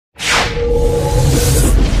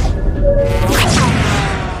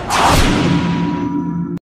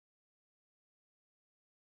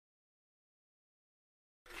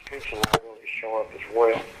pension liabilities show up as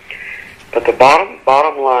well. But the bottom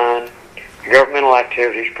line, governmental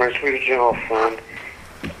activities, principally the general fund,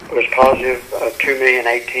 was positive of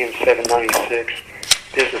 $2,018,796.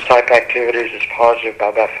 Business type activities is positive by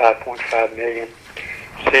about $5.5 million.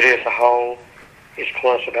 City as a whole is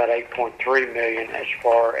plus about $8.3 million as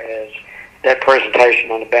far as that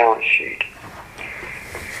presentation on the balance sheet.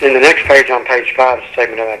 Then the next page, on page 5, is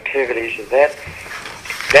statement of activities, and that's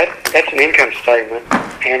an income statement,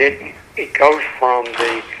 and it goes from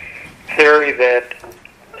the theory that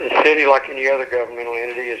the city, like any other governmental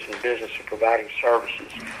entity, is in the business of providing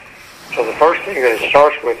services. So the first thing that it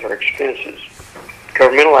starts with are expenses.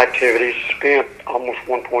 Governmental activities spent almost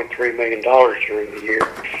 $1.3 million during the year.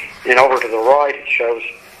 And over to the right, it shows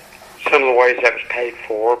some of the ways that was paid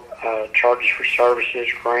for, charges for services,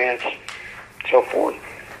 grants, so forth.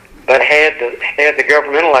 But had the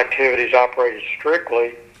governmental activities operated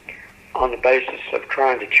strictly on the basis of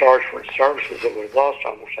trying to charge for its services, it would have lost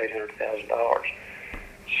almost $800,000.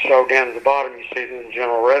 So down at the bottom, you see the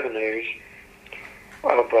general revenues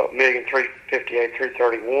of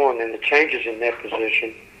 $1,358,331, and the changes in net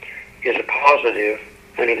position is a positive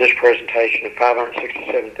under this presentation of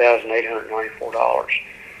 $567,894.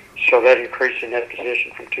 So that increased the net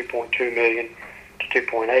position from $2.2 million to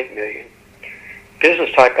 $2.8 million.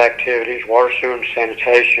 Business type activities, water, sewer, and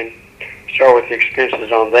sanitation, start with the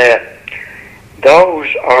expenses on that.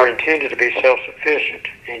 Those are intended to be self-sufficient,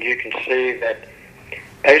 and you can see that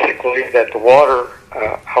basically that the water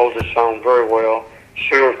holds its own very well.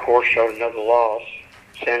 Sewer, of course, showed another loss.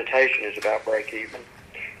 Sanitation is about break even.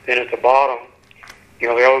 Then at the bottom, the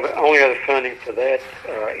only other funding for that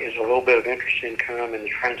is a little bit of interest income in the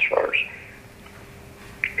transfers.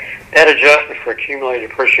 That adjustment for accumulated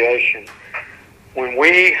depreciation, when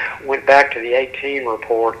we went back to the 18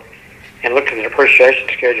 report and looked at the depreciation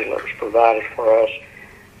schedule that was provided for us,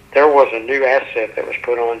 there was a new asset that was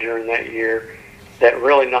put on during that year that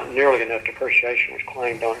really not nearly enough depreciation was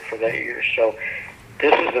claimed on it for that year. So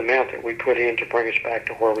this is the amount that we put in to bring us back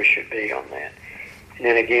to where we should be on that. And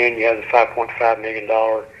then again, you have the $5.5 million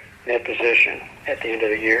net position at the end of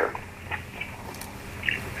the year.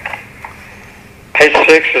 Page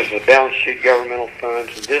 6 is the balance sheet governmental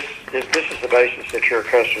funds, and this is the basis that you're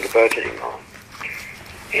accustomed to budgeting on.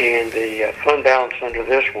 And the fund balance under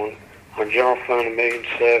this one, on general fund, $1.7 million,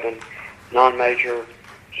 non-major,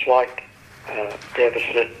 slight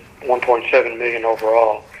deficit, $1.7 million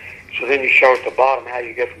overall. So then you show at the bottom how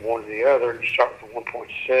you get from one to the other. You start with the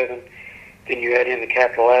 1.7, then you add in the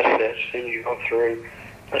capital assets, then you go through,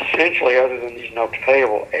 essentially, other than these notes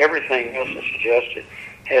payable, everything else that's adjusted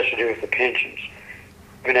has to do with the pensions.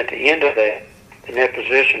 And at the end of that, the net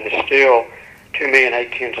position is still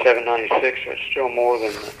 $2,018,796, so it's still more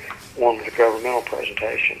than the one with the governmental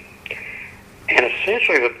presentation. And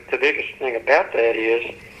essentially, the biggest thing about that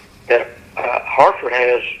is that Hartford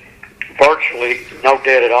has virtually no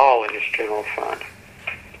debt at all in its general fund.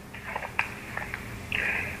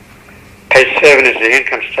 Page 7 is the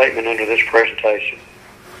income statement under this presentation.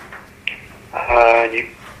 And you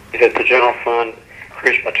see that the general fund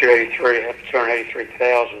increased by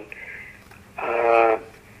 $283,000.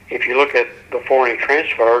 If you look at before any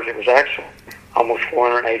transfers, it was actually almost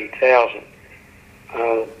 $480,000.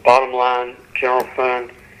 Bottom line, general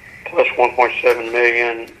fund plus $1.7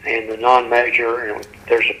 million, and the non-major, and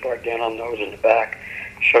there's a breakdown on those in the back,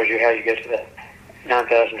 shows you how you get to that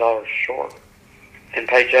 $9,000 short. And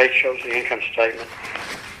page 8 shows the income statement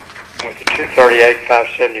with the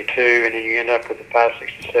 $238,572, and then you end up with the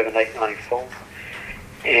 $567,894.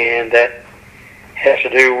 And that has to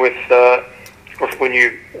do with, of course, when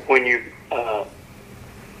you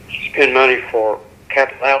spend money for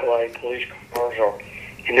capital outlay, police cars, or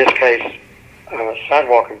in this case,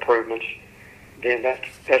 sidewalk improvements, then that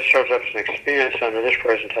shows up as an expense under this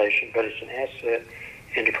presentation, but it's an asset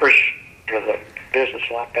and depreciation of the business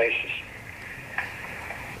life basis.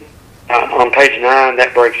 On page 9,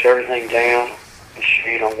 that breaks everything down.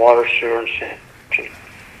 On water, sewer, and sanitation.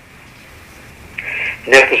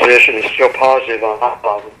 Net position is still positive on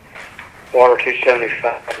all of them. Water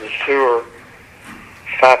 $275, and sewer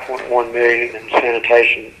 $5.1 million, and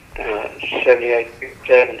sanitation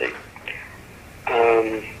 $78.70.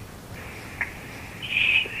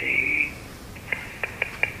 See.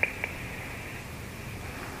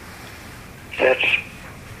 That's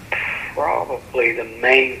probably the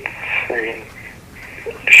main thing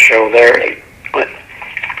to show there. But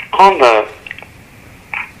on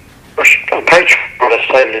page 4, the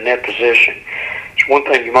statement of net position, it's one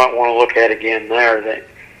thing you might want to look at again there, that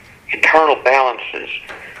internal balances,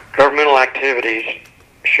 governmental activities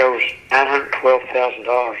shows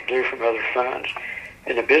 $912,000 due from other funds.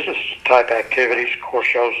 And the business type activities, of course,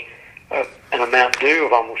 shows an amount due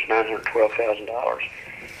of almost $912,000.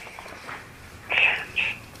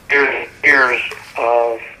 Years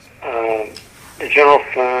of the general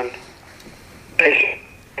fund basically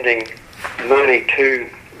sending money to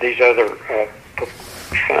these other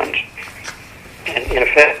funds. And in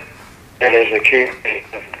effect, that is an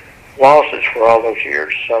accumulation of losses for all those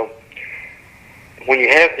years. So when you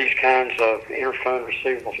have these kinds of interfund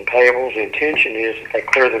receivables and payables, the intention is that they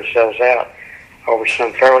clear themselves out over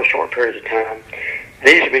some fairly short period of time.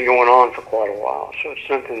 These have been going on for quite a while, so it's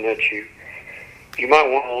something that you might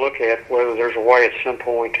want to look at whether there's a way at some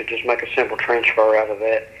point to just make a simple transfer out of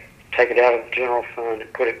that, take it out of the general fund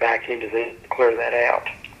and put it back into the, clear that out.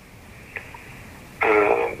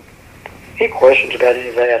 Any questions about any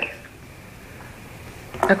of that?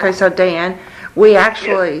 Okay, so Dan, we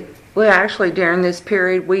actually during this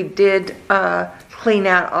period, we did clean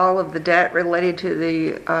out all of the debt related to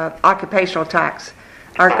the occupational tax.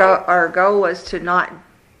 Our goal was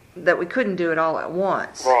that we couldn't do it all at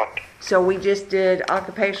once. Right. So we just did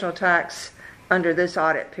occupational tax under this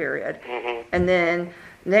audit period. Mm-hmm. And then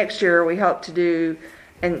next year we hope to do,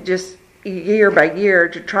 and just year by year,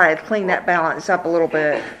 to try to clean that balance up a little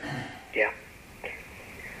bit. Yeah.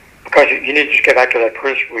 Because you need to just get back to that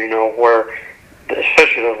principle, where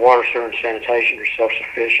especially the water, sewer, and sanitation are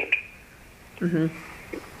self-sufficient. Mm-hmm.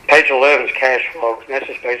 Page 11 is cash flow, and that's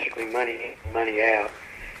just basically money in, money out.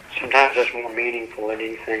 Sometimes that's more meaningful than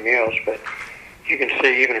anything else, but you can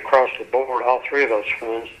see even across the board, all three of those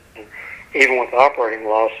funds, and even with operating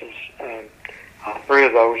losses, all three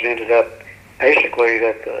of those ended up basically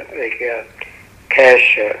that the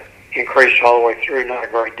cash increased all the way through, not a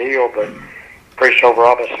great deal, but increased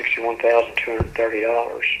overall by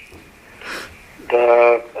 $61,230.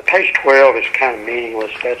 The page 12 is kind of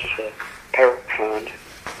meaningless. That's the payroll fund.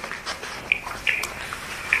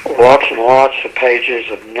 Lots and lots of pages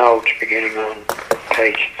of notes beginning on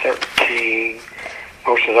page 13.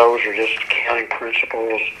 Most of those are just accounting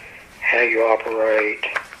principles, how you operate.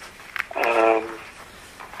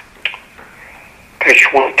 Page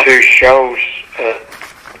 22 shows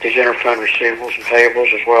these interfund receivables and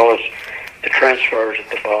payables, as well as the transfers at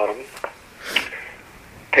the bottom.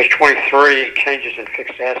 Page 23, changes in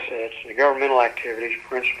fixed assets and the governmental activities,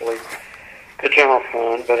 principally the general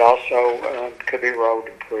fund, but also could be road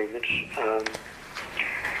improvements.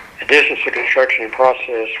 Additions to construction in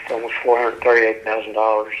process for almost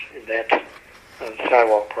 $438,000 in that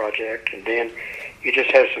sidewalk project. And then you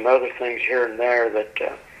just have some other things here and there that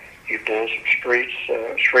you've done, some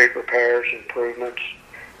street repairs, improvements,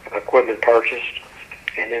 equipment purchased,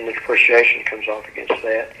 and then the depreciation comes off against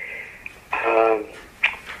that.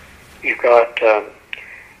 You've got,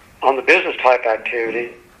 on the business type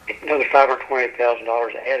activity, another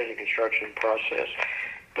 $528,000 added in construction in process.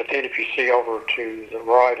 But then if you see over to the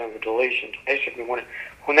right on the deletions, basically when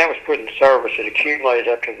that was put in service, it accumulated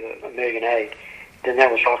up to the $1.8 million. Then that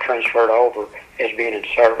was all transferred over as being in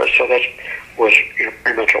service. So that was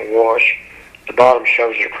pretty much a wash. The bottom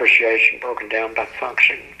shows the depreciation broken down by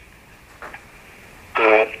function.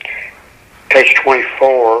 Page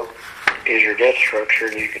 24 is your debt structure,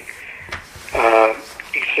 and you can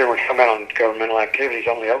see when we come out on governmental activities,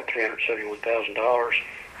 only owed $371,000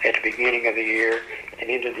 at the beginning of the year, and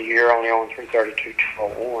into the year only owing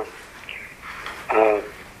 $332,201.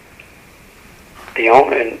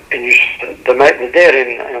 The debt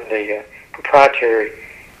in the proprietary,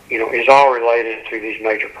 is all related to these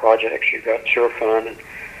major projects. You've got sewer fund and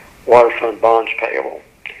water fund bonds payable.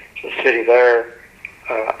 So the city there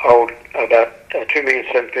owed about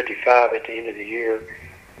 $2,755,000 at the end of the year.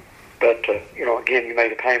 But again, you made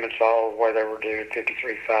the payments all the way they were due at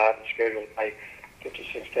 $53,500 and scheduled to pay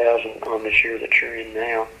 $56,000 on this year that you're in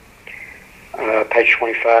now. Page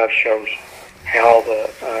 25 shows how the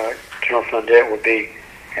general fund debt would be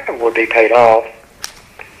paid off.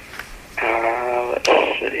 Let's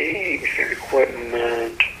see,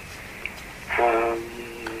 equipment.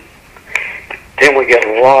 Then we get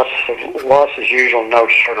lots as usual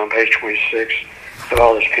notes starting on page 26 of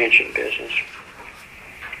all this pension business.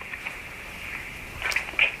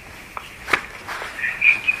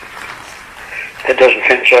 That doesn't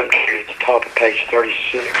finish up to the top of page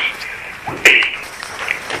 36.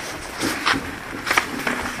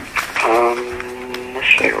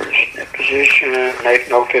 Let's see, where's net position?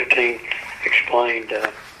 Note 15 explained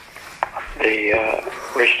the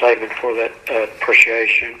restatement for that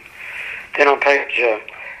depreciation. Then on page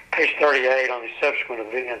 38 on the subsequent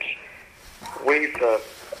events, we've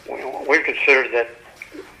considered that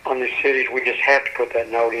on these cities we just have to put that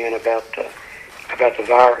note in about the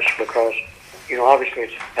virus, because obviously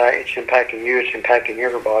it's impacting you, it's impacting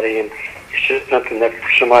everybody, and it's just something that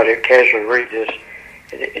for somebody to casually read this,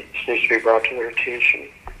 it just needs to be brought to their attention.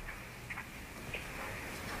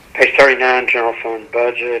 Page 39, general fund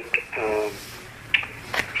budget.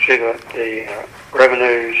 See the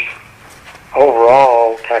revenues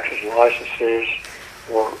overall, taxes and licenses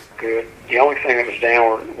were good. The only thing that was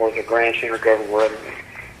down were the grants and intergovernmental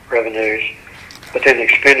revenues, but then the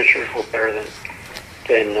expenditures were better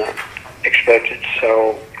than expected.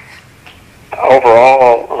 So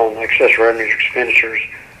overall, on excess revenues expenditures,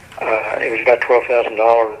 it was about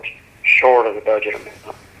 $12,000 short of the budget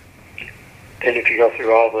amount. Then if you go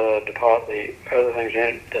through all the other things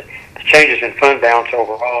in it, the changes in fund balance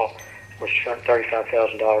overall was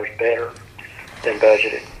 $35,000 better than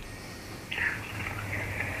budgeted.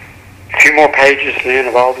 A few more pages then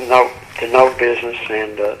of all the note business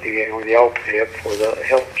and the OPIP for the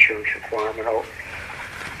health insurance requirement.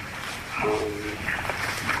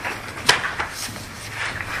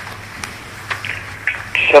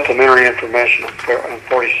 Supplementary information on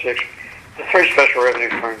 46. The three special revenue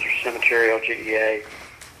funds are cemetery, LGEA,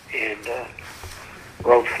 and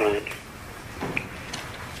road fund.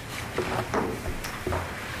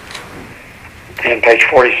 And page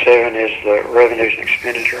 47 is the revenues and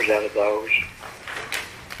expenditures out of those.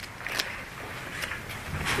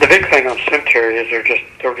 The big thing on cemetery is there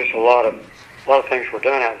were just a lot of things were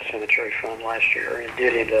done out of the cemetery fund last year, and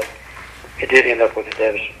it did end up with a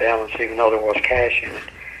deficit balance, even though there was cash in it.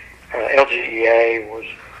 LGEA was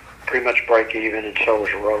pretty much break even, and so was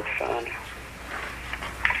the road fund.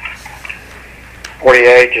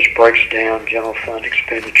 48 just breaks down general fund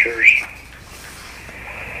expenditures.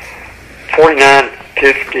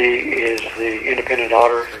 4950 is the independent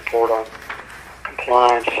auditor's report on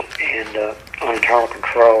compliance and on internal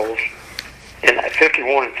controls. And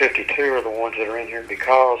 51 and 52 are the ones that are in here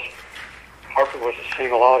because Hartford was a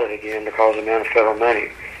single audit again because of the amount of federal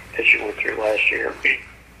money that you went through last year.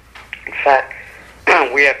 In fact,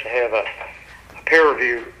 we have to have a peer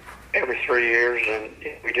review every 3 years, and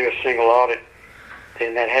if we do a single audit,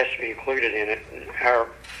 then that has to be included in it. And our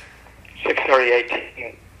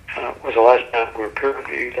 6/30/18 was the last time we were peer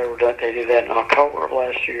reviewed. They did that in October of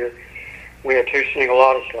last year. We had two single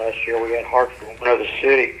audits last year. We had Hartford and one other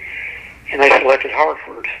city, and they selected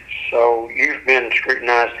Hartford. So you've been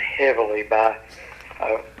scrutinized heavily by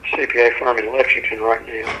a CPA firm in Lexington right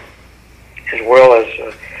now, as well as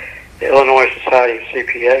the Illinois Society of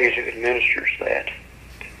CPAs who administers that.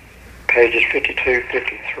 Pages 52,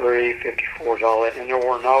 53, 54 is all that, and there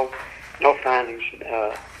were no findings,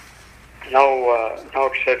 no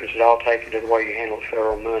exceptions at all taken to the way you handle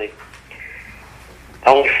federal money. The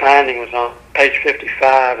only finding was on page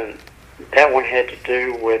 55, and that one had to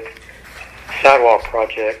do with the sidewalk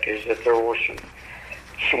project, is that there was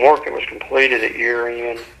some work that was completed at year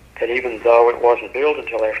end that even though it wasn't billed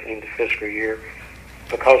until after the end of the fiscal year,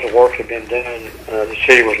 because the work had been done, the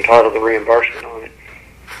city was entitled to reimbursement on it.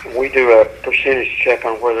 And we do a percentage check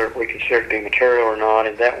on whether we consider it to be material or not,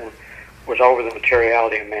 and that one was over the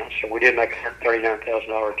materiality amount. So we did make a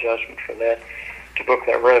 $39,000 adjustment for that to book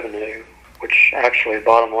that revenue, which actually,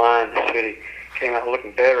 bottom line, the city came out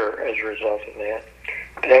looking better as a result of that.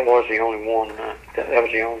 But that was the only one, that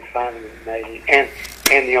was the only finding we made, and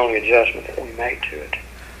the only adjustment that we made to it.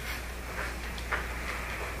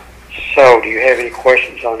 So, do you have any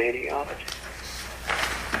questions on any of it?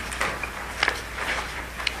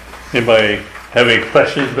 Anybody have any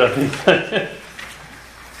questions about anything?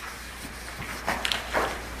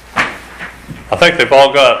 I think they've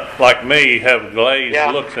all got, like me, have glazed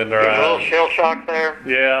looks in their eyes. A little shell shock there?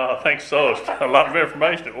 Yeah, I think so. It's a lot of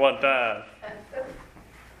information at one time.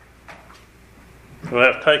 We'll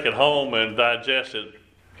have to take it home and digest it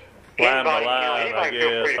line by line, anybody I guess.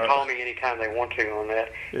 Feel free to call me anytime they want to on that.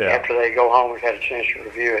 Yeah. After they go home, we've had a chance to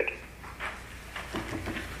review it.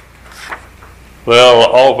 Well,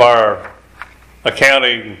 all of our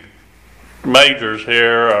accounting majors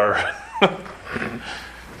here are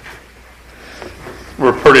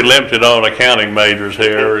we're pretty limited on accounting majors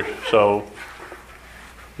here, so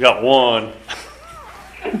we got one.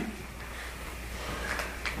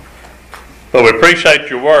 But we appreciate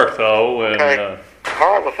your work, though. And, okay.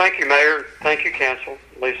 All right. Well, thank you, Mayor. Thank you, Council.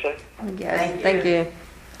 Lisa. Yes, thank you.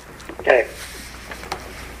 Okay.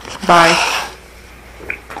 Bye.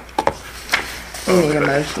 We need a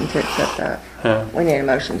motion to accept that. Huh? We need a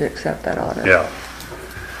motion to accept that audit. Yeah.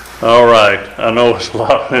 All right. I know it's a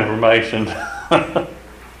lot of information.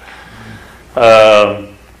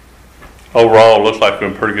 Overall, it looks like we're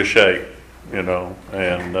in pretty good shape, and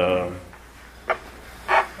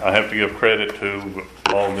I have to give credit to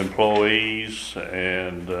all the employees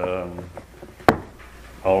and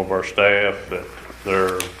all of our staff that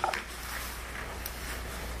they're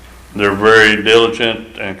very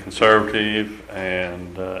diligent and conservative,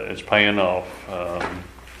 and it's paying off.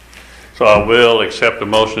 So I will accept a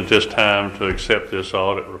motion at this time to accept this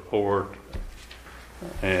audit report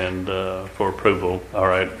and for approval. All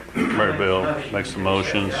right, Mary Bell makes the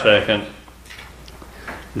motion. Second,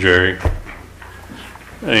 Jerry.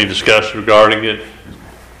 Any discussion regarding it?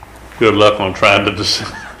 Good luck on trying to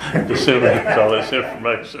disseminate all this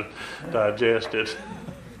information, digest it.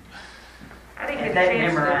 I didn't Get get that a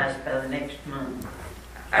chance memorized by the next month.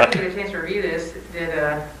 I didn't get a chance to review this.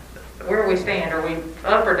 Where do we stand? Are we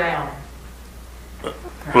up or down?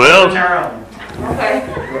 Well, On our own. Okay.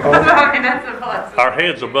 I mean, that's a plus. our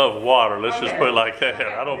head's above water. Let's just Okay. put it like that.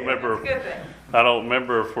 I don't remember. That's a good thing. I don't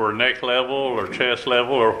remember if we're neck level or chest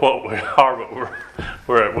level or what we are,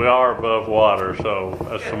 but we are above water. So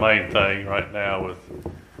that's the main thing right now with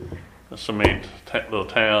so many little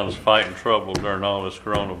towns fighting trouble during all this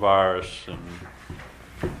coronavirus. And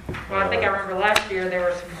Well, I think I remember last year there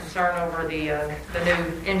was some concern over the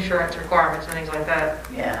new insurance requirements and things like that.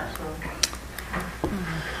 Yeah. So,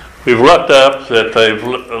 we've looked up that they've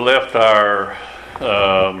left our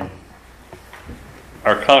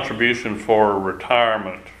contribution for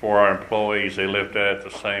retirement for our employees. They left that at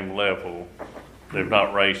the same level. They've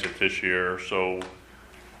not raised it this year, so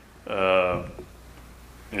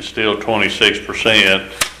it's still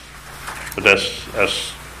 26%. But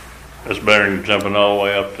that's better than jumping all the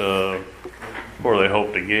way up to where they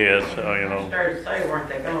hope to get. So, you know. Started to say, weren't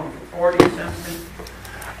they going for 40 something?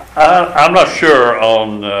 I'm not sure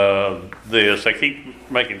on this. They keep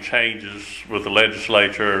making changes with the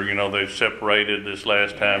legislature. You know, they separated this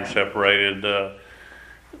last time, separated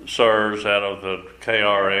SERS out of the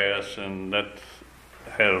KRS, and that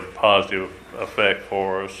had a positive effect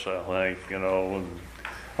for us, I think, you know, and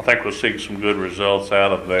I think we'll see some good results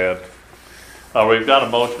out of that. We've got a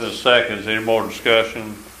motion and a second. Is there any more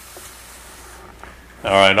discussion?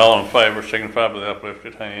 All right, all in favor, signify by the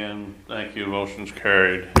uplifted hand. Thank you, motion's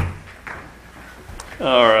carried.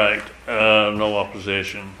 All right, no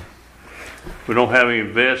opposition. We don't have any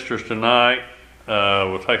investors tonight.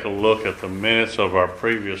 We'll take a look at the minutes of our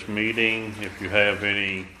previous meeting. If you have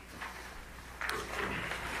any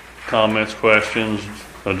comments, questions,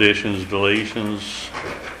 additions, deletions.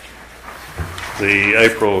 The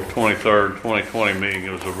April 23rd, 2020 meeting, it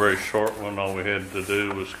was a very short one. All we had to do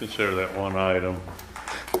was consider that one item.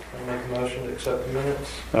 I make a motion to accept the minutes.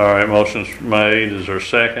 All right, motion's made. Is there a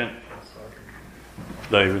second?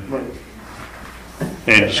 David?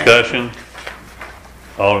 Any discussion?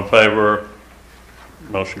 All in favor?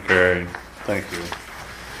 Motion carried. Thank you.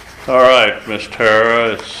 All right, Miss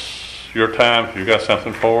Tara, it's your time. You got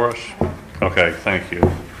something for us? Okay, thank you.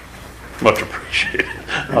 Much appreciated.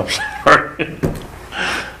 I'm sorry.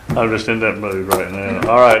 I'm just in that mood right now.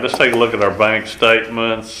 All right, let's take a look at our bank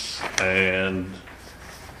statements and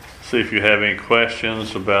see if you have any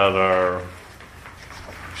questions about our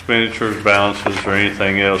expenditures, balances, or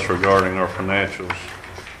anything else regarding our financials.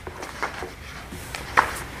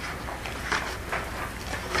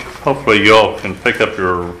 Hopefully y'all can pick up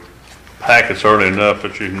your packets early enough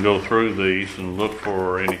that you can go through these and look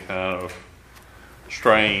for any kind of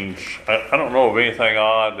strange, I don't know of anything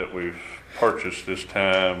odd that we've purchased this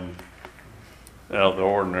time out of the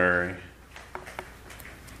ordinary.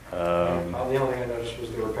 The only thing I noticed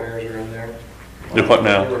was the repairs are in there. Do what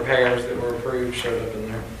now? The repairs that were approved showed up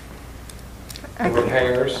in there. The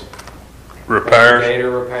repairs. Repairs? Data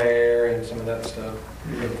repair and some of that stuff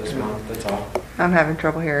for this month, that's all. I'm having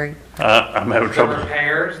trouble hearing. I'm having The trouble.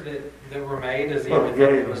 repairs that were made as the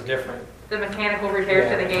inventory was different. the mechanical repairs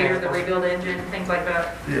to the gator, the rebuild engine, things like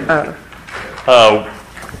that.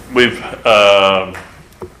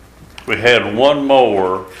 We had one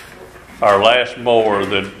mower, our last mower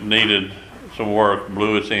that needed some work,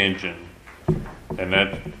 blew its engine, and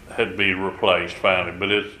that had to be replaced finally. But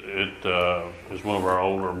it is one of our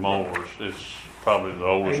older mowers. It's probably the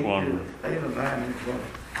oldest one. 8 or 9 years old.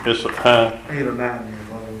 It's 8 or 9 years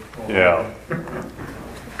old. Yeah.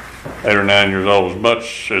 8 or 9 years old. As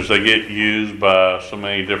much as they get used by so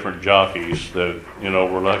many different jockeys that,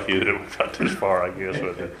 we're lucky that we got this far, I guess,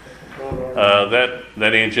 with it.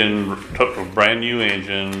 That engine, took a brand new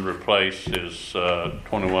engine, replaced is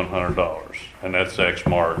 $2,100, and that's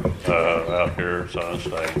Exmark out here in Southern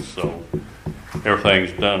States. So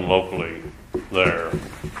everything's done locally there.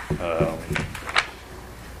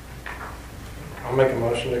 I'll make a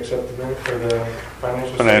motion to accept the minute for the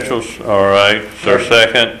financials. Financials, all right. Is there a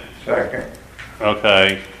second? Second.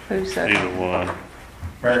 Okay, Who's second? either one.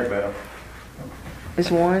 Mary Bell.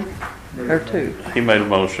 Is one or two? He made a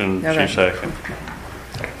motion, Okay. she second.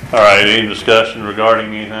 All right, any discussion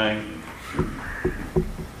regarding anything?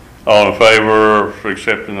 All in favor for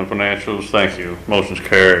accepting the financials? Thank you. Motion's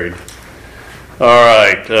carried. All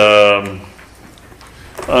right,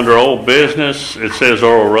 under old business, it says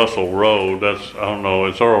Earl Russell Road. That's, I don't know,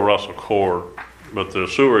 it's Earl Russell Court. But the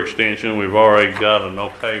sewer extension, we've already got an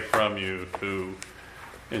okay from you to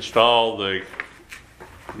install the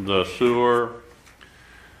sewer.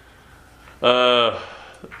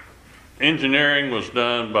 Engineering was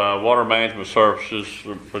done by Water Management Services,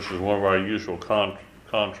 which is one of our usual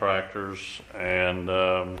contractors. And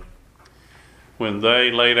when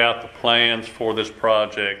they laid out the plans for this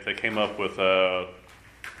project, they came up with an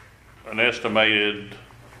estimated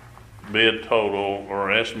bid total,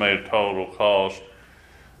 or an estimated total cost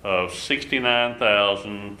of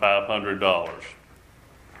 $69,500.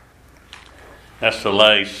 That's to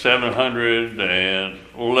lay 700 and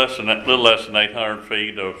a little less than 800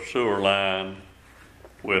 feet of sewer line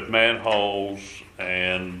with manholes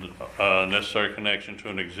and necessary connection to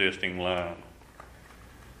an existing line.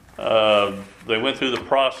 They went through the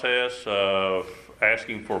process of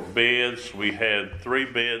asking for bids. We had 3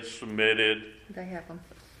 bids submitted. They have them.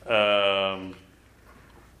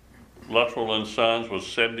 Luttrell and Sons was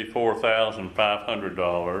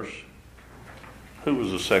 $74,500. Who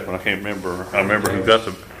was the second one? I can't remember. I remember who got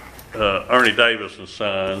the Ernie Davis and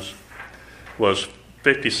Sons was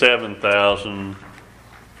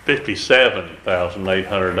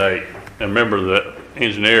 $57,808. And remember, the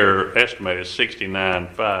engineer estimated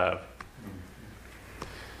 $69,500.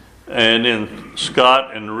 And then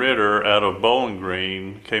Scott and Ritter out of Bowling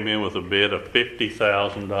Green came in with a bid of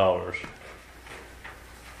 $50,000.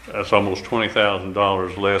 That's almost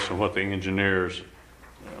 $20,000 less than what the engineers.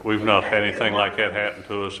 We've not had anything like that happen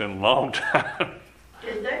to us in a long time.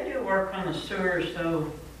 Did they do work on the sewers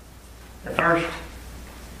though? The first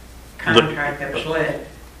contract that was let?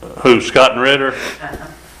 Who, Scott and Ritter?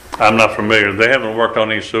 I'm not familiar. They haven't worked on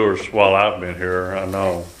these sewers while I've been here, I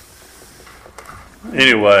know.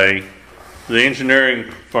 Anyway, the engineering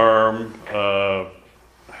firm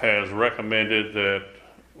has recommended that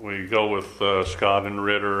we go with Scott and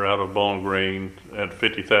Ritter out of Bowling Green at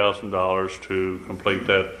 $50,000 to complete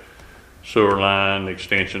that sewer line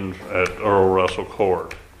extension at Earl Russell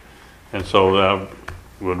Court. And so I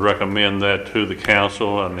would recommend that to the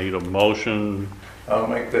council. I need a motion. I'll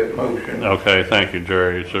make that motion. Okay, thank you,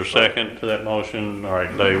 Jerry. Is there a second to that motion? All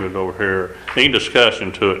right, David over here. Any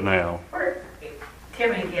discussion to it now? Tell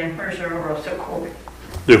me again, where's the Russell Court?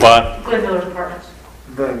 Do what? Glen Miller's Apartments.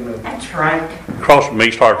 That's right. Across from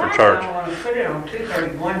East Hartford Church. I want to put it on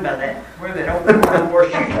 231 by that, where that open front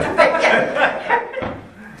porch used to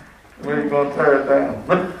be. We ain't gonna tear it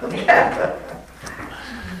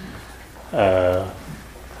down.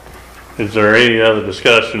 Is there any other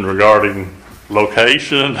discussion regarding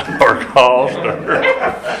location or cost or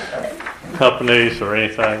companies or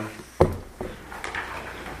anything?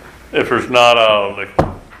 If there's not, I'll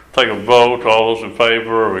take a vote. All those in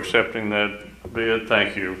favor of accepting that bid,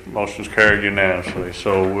 thank you. Motion's carried unanimously.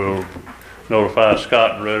 So we'll notify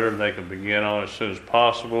Scott and Ritter. They can begin on it as soon as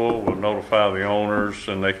possible. We'll notify the owners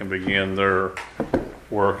and they can begin their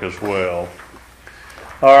work as well.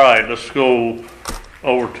 All right, let's go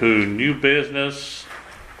over to new business.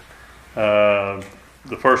 The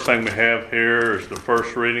first thing we have here is the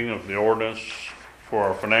first reading of the ordinance for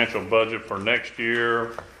our financial budget for next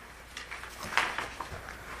year.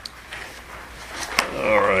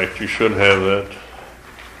 All right, you should have that.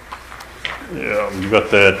 Yeah, you got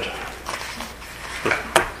that. The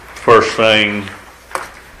first thing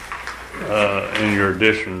in your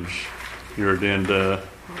additions, your addenda,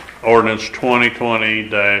 ordinance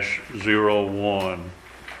 2020-01.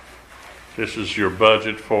 This is your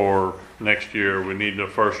budget for next year. We need the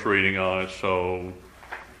first reading on it. So,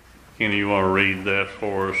 Kenny, you want to read that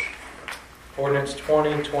for us? Ordinance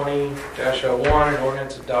 2020-01, an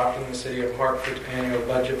ordinance adopting the City of Hartford's annual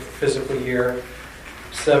budget for fiscal year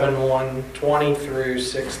 7/1/20 through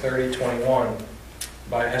 6/30/21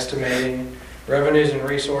 by estimating revenues and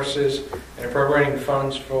resources and appropriating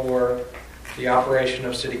funds for the operation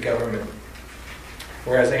of city government.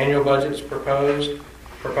 Whereas annual budget's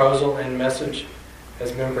proposal and message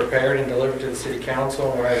has been prepared and delivered to the City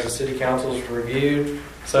Council, and whereas the City Council has reviewed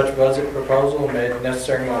such budget proposal and made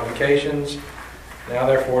necessary modifications, now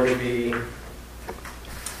therefore to be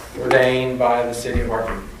ordained by the City of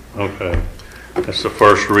Hartford. Okay. That's the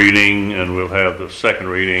first reading, and we'll have the second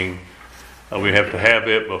reading. We have to have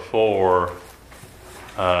it before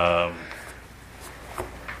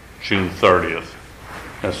June 30th.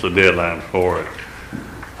 That's the deadline for it.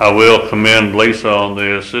 I will commend Lisa on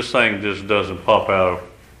this. This thing just doesn't pop out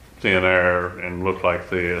thin air and look like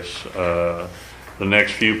this. The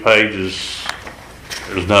next few pages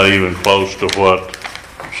is not even close to what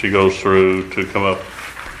she goes through to come up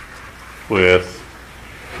with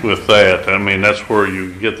that. I mean, that's where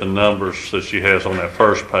you get the numbers that she has on that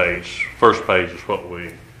first page. First page is what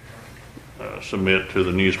we submit to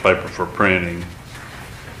the newspaper for printing.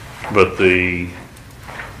 But the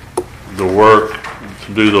work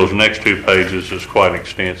to do those next two pages is quite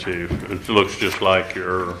extensive. It looks just like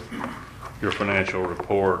your financial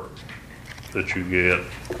report that you get,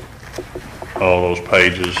 all those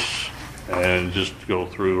pages, and just go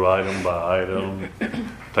through item by item.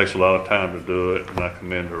 Takes a lot of time to do it, and I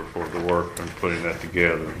commend her for the work in putting that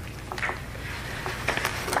together.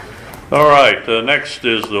 All right, next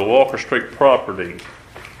is the Walker Street property.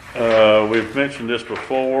 We've mentioned this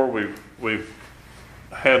before. We've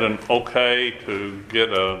had an okay to get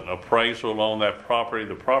an appraisal on that property.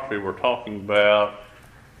 The property we're talking about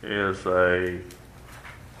is a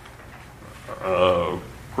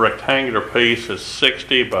rectangular piece. It's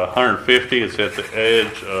 60 by 150. It's at the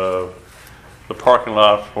edge of the parking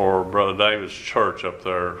lot for Brother David's church up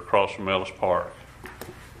there across from Ellis Park.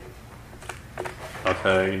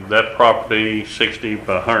 Okay, that property, 60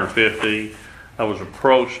 by 150. I was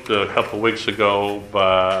approached a couple of weeks ago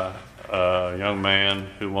by a young man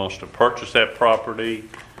who wants to purchase that property.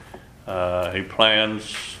 He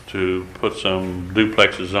plans to put some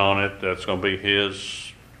duplexes on it. That's going to be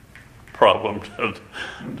his problem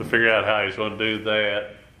to figure out how he's going to do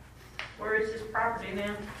that. Where is this property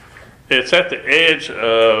now? It's at the edge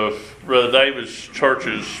of Brother David's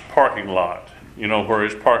church's parking lot. You know where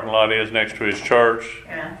his parking lot is next to his church?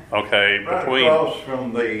 Yeah. Okay, Right between across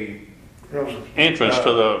from the entrance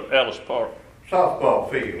to the Ellis Park. softball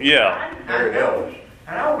field. Yeah. There it is.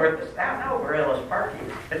 I know where Ellis Park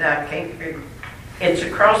is, but I can't figure. It's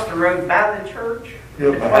across the road by the church.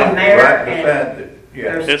 Yeah, Between there right and beside it. Yeah.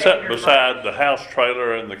 there's- It's up beside the house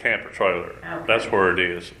trailer and the camper trailer. Okay. That's where it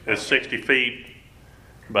is. It's 60 feet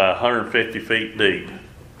by 150 feet deep.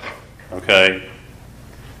 Okay?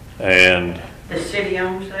 And The city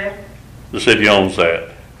owns that? the city owns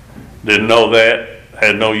that. Didn't know that,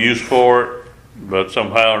 had no use for it, but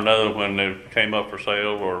somehow or another when it came up for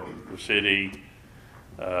sale, or the city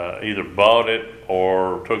either bought it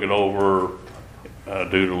or took it over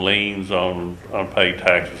due to liens on unpaid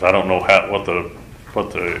taxes. I don't know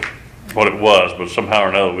what it was, but somehow or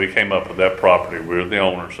another we came up with that property. We're the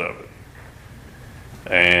owners of it.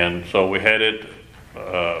 And so we had it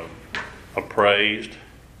appraised,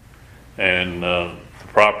 and the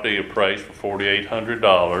property appraised for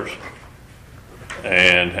 $4,800.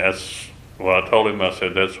 And that's what I told him. I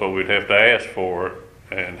said that's what we'd have to ask for it,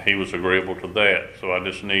 and he was agreeable to that. So I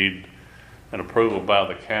just need an approval by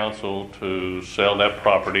the council to sell that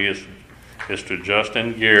property. It's to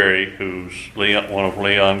Justin Gary, who's one of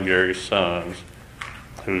Leon Gary's sons,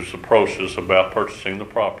 who's approached us about purchasing the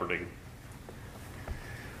property.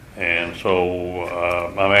 And so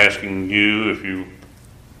I'm asking you if you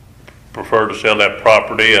prefer to sell that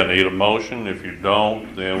property. I need a motion. If you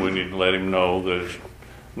don't, then we need to let him know that it's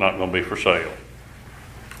not going to be for sale.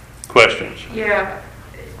 Questions? Yeah,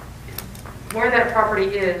 where that property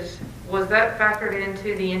is, was that factored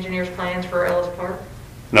into the engineer's plans for Ellis Park?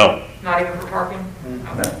 No. Not even for parking?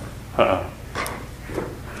 Okay. Uh-uh.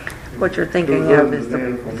 What you're thinking of is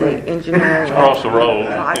the engineering Across the road.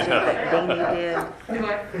 project that Deanie did. Do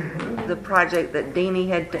what? The project that Deanie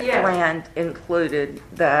had Yeah. planned included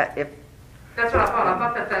that if, That's what I thought. I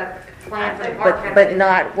thought that plan for the park had. but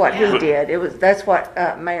not what he Yeah. did. That's what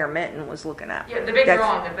Mayor Minton was looking at. Yeah, the big That's-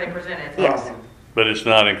 drawing that they presented. Yes. But it's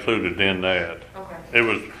not included in that. Okay. It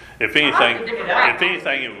was, if anything,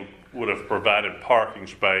 it would have provided parking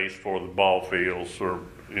space for the ball fields, or,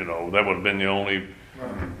 that would have been the only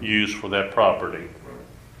use for that property.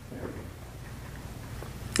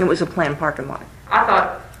 It was a planned parking lot. I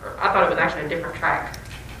thought it was actually a different track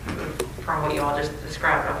from what you all just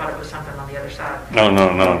described. I thought it was something on the other side.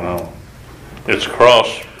 No. It's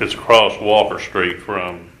across Walker Street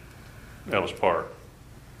from Ellis Park.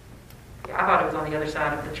 I thought it was on the other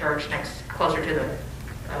side of the church, closer to the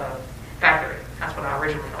factory. That's what I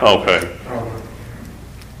originally thought. Okay.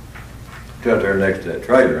 It's out there next to that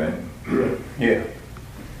trailer, ain't it? Yeah.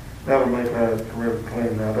 That'll make that river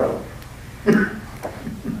clean that up.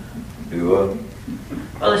 Do what?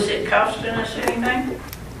 Well, is it costing us anything?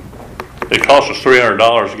 It cost us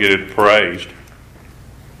 $300 to get it appraised.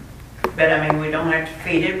 But I mean, we don't have to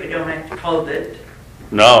feed it, we don't have to clothe it.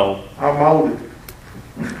 No, I mowed it.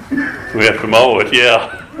 we have to mow it,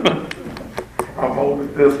 yeah. I mowed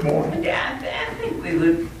it this morning. Yeah, I think we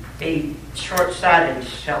would be short-sighted to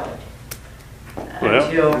sell it. Well-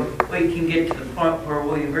 until we can get to the point where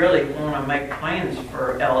we really want to make plans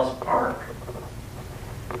for Ellis Park.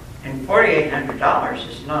 And $4,800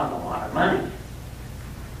 is not a lot of money.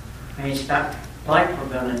 I mean, it's not like we're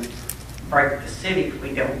gonna break the city if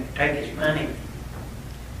we don't take his money.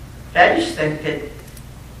 But I just think that,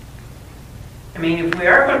 I mean, if we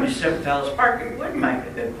are gonna do something with Ellis Park, it would make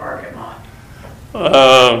a good parking lot.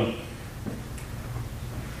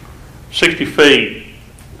 60 feet,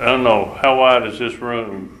 I don't know, how wide is this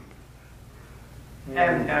room? I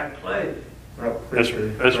haven't got a clue.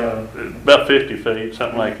 It's about 50 feet,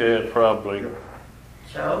 something like that, probably.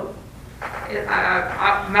 So, My-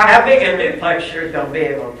 how big a duplex you're gonna be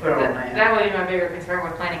able to put on that? That would be my bigger concern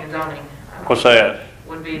with planning and zoning. What's that?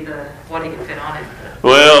 Would be what he can fit on it.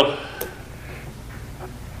 Well,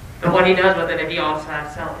 But what he does with it if he also has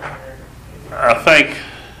to sell it. I think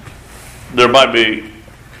there might be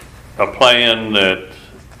a plan that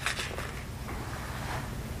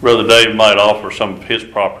Brother Dave might offer some of his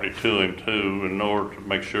property to him too, in order to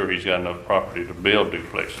make sure he's got enough property to build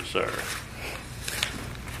duplexes there.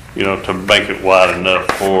 You know, to make it wide enough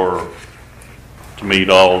to meet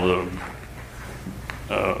all the,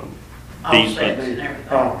 Offsets easements, and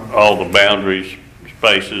everything. all the boundaries,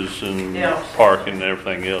 spaces and Yeah. parking and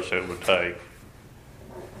everything else it would take.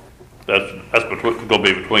 That's gonna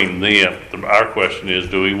be between them. Our question is,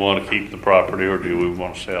 do we want to keep the property or do we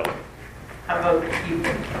want to sell it? How about you?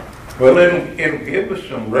 Well, it'll give us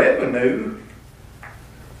some revenue,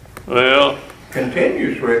 Well,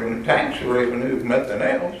 continuous revenue, tax revenue, if nothing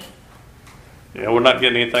else. yeah, we're not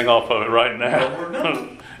getting anything off of it right No, now. we're not.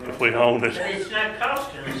 If we own But it, it's not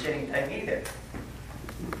costing us anything either.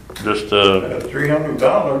 just,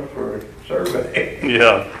 $300 for a survey.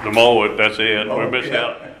 yeah, to mow it, that's it. Mow We're it, missing yeah.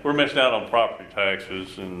 out, we're missing out on property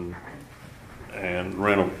taxes and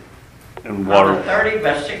rental and On a water. 30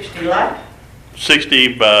 by 60 lot,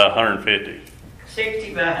 60 by 150,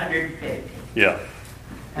 60 by 150. yeah.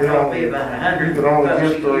 And that'll be about You can 100 only bucks a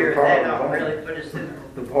get 30 year. cars, That'll right? really put us in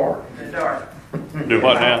The park. the dark. Do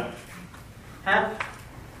what now? Huh?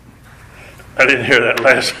 I didn't hear that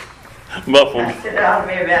last muffled. I said it ought to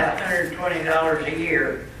be about $120 a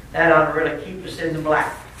year. That ought to really keep us in the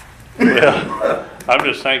black. Yeah, I'm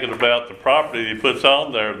just thinking about the property he puts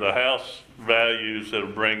on there, the house values that'll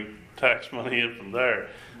bring tax money in from there.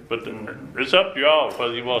 But it's up to y'all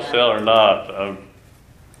whether you want to sell or not.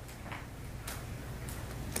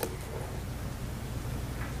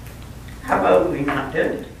 How about we not do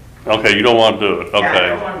it? Okay, you don't want to do it, Yeah, I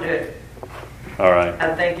don't okay, want to do it. all right.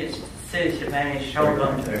 I think it's the city's advantage to hold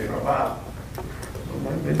on to it for a while.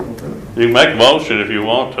 You can make a motion if you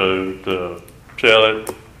want to sell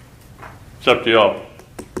it. It's up to y'all.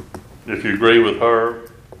 If you agree with her,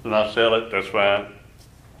 then I sell it, that's fine.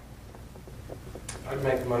 I'd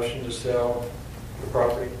make a motion to sell the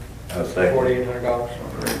property I for say, $4,800.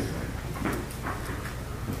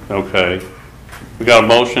 Okay. We got a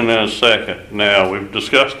motion and a second. Now, we've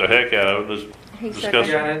discussed the heck out of it. He Let's seconded. discuss.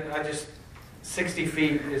 Yeah, and I just, 60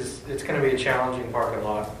 feet it's gonna be a challenging parking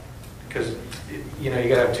lot, because, you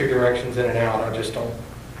gotta have two directions in and out.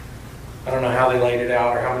 I don't know how they laid it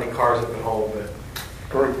out or how many cars it would hold, but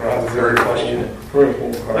I would very question it. 3 or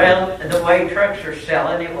 4 cars. Well, the way trucks are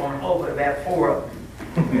selling, it won't hold but about 4 of them.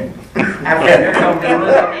 After they're going to be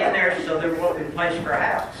moving in there, so there won't be place for a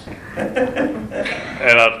house.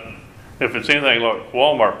 And if it's anything like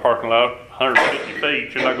Walmart parking lot, 150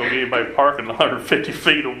 feet, you're not going to get anybody parking 150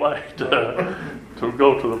 feet away to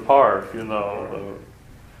go to the park,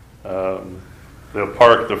 They'll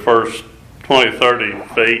park the first 20, 30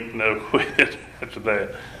 feet and they'll quit after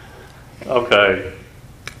that. Okay.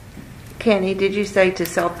 Kenny, did you say to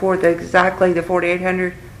sell for exactly the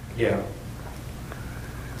 4,800? Yeah.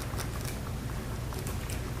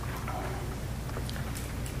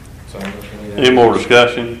 So I'm looking at- Any more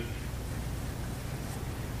discussion?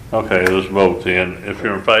 Okay, let's vote then. If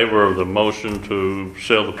you're in favor of the motion to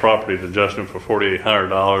sell the property to Justin for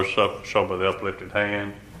 $4,800, show by the uplifted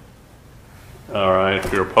hand. All right,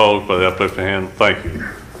 if you're opposed by the uplifted hand, thank you.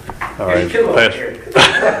 All right, There's 2 over pass, here.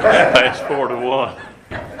 pass 4 to 1.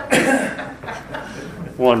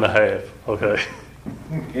 1.5, okay.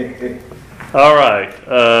 All right,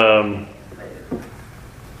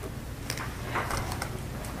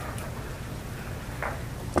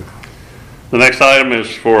 the next item is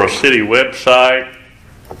for a city website.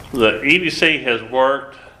 The EDC has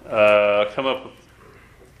worked, come up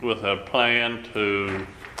with a plan to,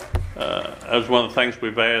 as one of the things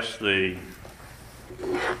we've asked the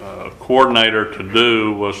coordinator to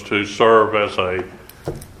do was to serve as a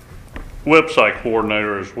website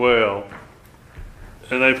coordinator as well.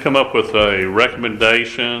 And they've come up with a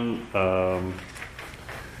recommendation.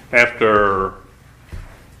 after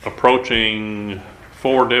approaching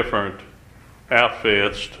 4 different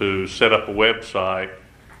outfits to set up a website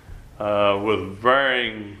with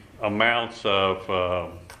varying amounts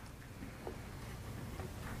of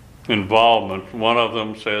involvement. One of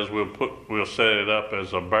them says we'll set it up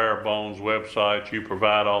as a bare bones website. You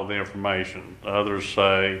provide all the information. Others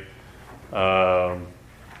say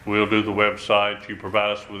we'll do the website. You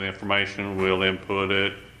provide us with the information. We'll input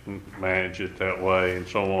it, manage it that way, and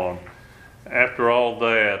so on. After all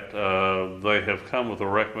that, they have come with a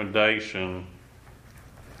recommendation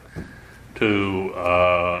to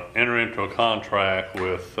enter into a contract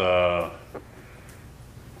with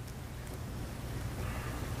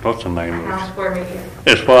what's the name of it? Town Square Media.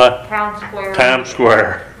 It's what? Town Square. Times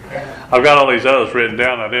Square. I've got all these others written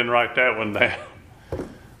down. I didn't write that one down.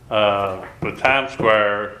 With Times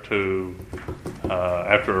Square to,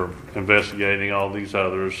 after investigating all these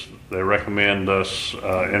others, they recommend us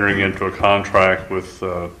entering into a contract with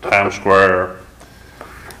Times Square.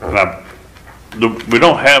 And we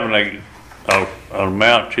don't have an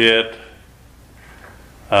amount yet.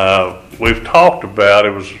 We've talked about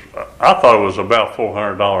I thought it was about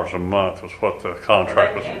 $400 a month was what the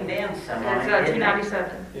contract was. Well, that came down some. It's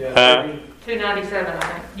 $297. Yeah. $297, I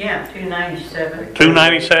think. Yeah, $297.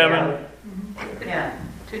 $297 Yeah.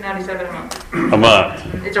 $297 a month. a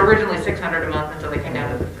month. It's originally $600 a month until they came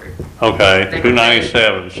down to the 3. Okay,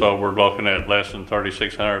 $297. So we're looking at less than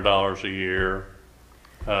 $3,600 a year.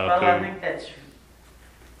 Well, I think that's,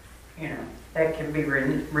 that can be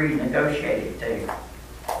renegotiated too.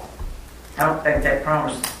 I don't think they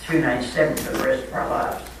promised $297 for the rest of our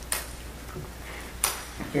lives.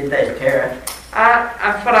 Did they, Tara?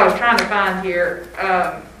 That's what I was trying to find here,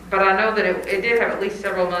 but I know that it did have at least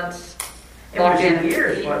several months It was locked in. in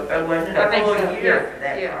years, wasn't it? I think A full so, year yeah, for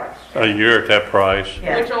that yeah. price. A year at that price.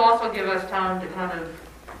 Yeah. Which will also give us time to kind of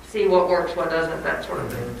see what works, what doesn't, that sort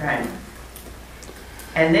of thing. Right.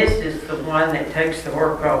 And this is the one that takes the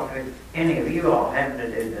work off of any of you all having to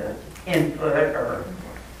do the input or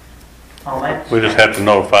all that. We just have to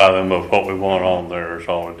notify them of what we want on there is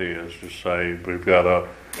all it is. Just say we've got a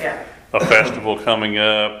festival coming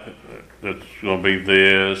up that's going to be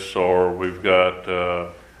this, or we've got,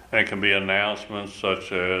 and it can be announcements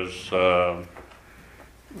such as,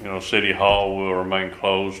 City Hall will remain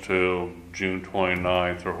closed till June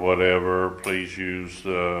 29th or whatever. Please use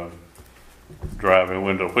the drive-in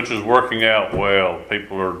window, which is working out well.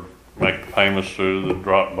 People are making payments through the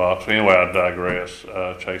drop box. Anyway, I digress.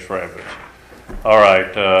 Chase Rapids. All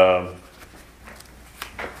right.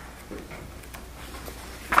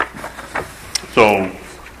 So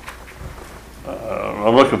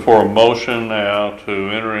I'm looking for a motion now to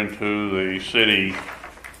enter into the city.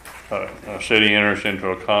 City enters into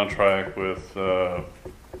a contract with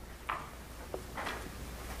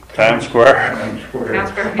Times Square. Town Square.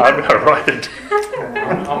 I've got to write it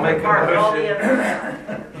I'll make a All the motion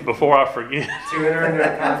other. before I forget. to enter into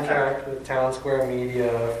a contract with Town Square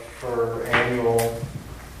Media for annual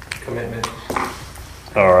commitment.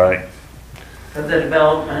 All right. For the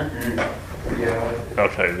development and Yeah.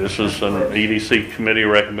 Okay, this is an EDC committee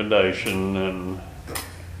recommendation, and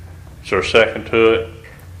is there a second to it?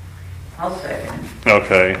 I'll second.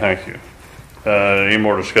 Okay, thank you. Any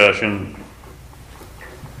more discussion?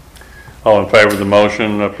 All in favor of the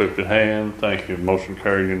motion, uplifted hand. Thank you. Motion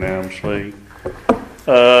carried unanimously.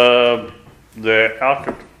 The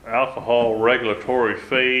alcohol regulatory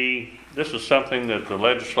fee, this is something that the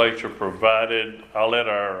legislature provided. I'll let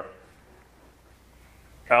our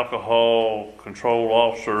alcohol control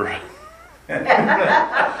officer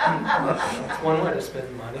That's one way to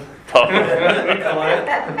spend money. talk.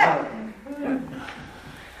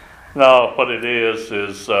 No, what it is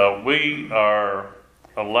we are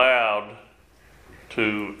allowed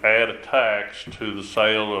to add a tax to the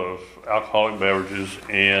sale of alcoholic beverages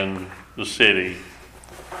in the city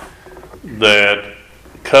that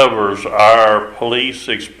covers our police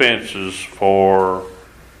expenses for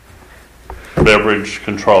beverage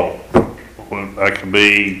control. That could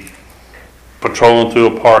be patrolling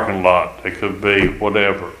through a parking lot. It could be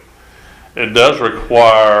whatever. It does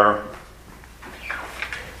require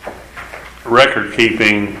record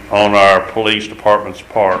keeping on our police department's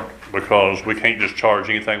part because we can't just charge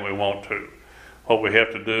anything we want to. What we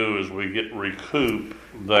have to do is we recoup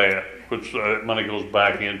that, which money goes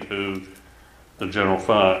back into the general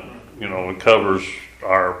fund. It covers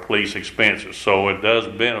our police expenses. So it does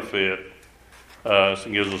benefit us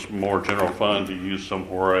and gives us more general fund to use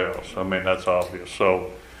somewhere else. I mean, that's obvious. So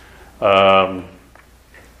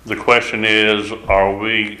the question is, are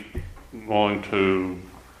we going to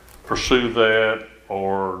pursue that,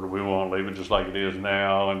 or do we want to leave it just like it is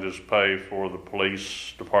now and just pay for the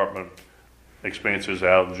police department expenses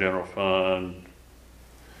out of the general fund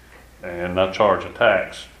and not charge a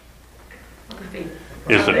tax?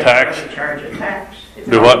 Is the tax? Charge a tax.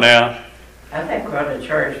 Do what now? I think we ought to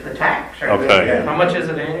charge the tax. Okay. How much is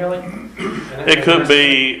it annually? It could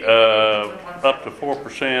be up to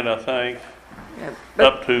 4%, I think. Yeah, but-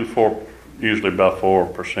 Up to 4, usually about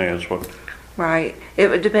 4% is what. Right. It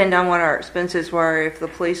would depend on what our expenses were. If the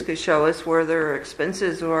police could show us where their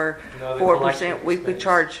expenses were No, the 4%, collection we could expense.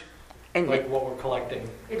 charge. And Like what we're collecting.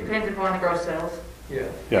 It depends upon the gross sales. Yeah.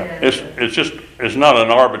 Yeah, it's not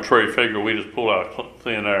an arbitrary figure we just pull out of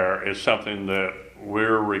thin air. It's something that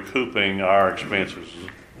we're recouping our expenses,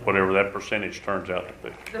 whatever that percentage turns out to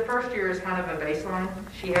be. The first year is kind of a baseline.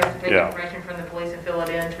 She has to take Yeah. information from the police and fill it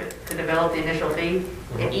in to develop the initial fee.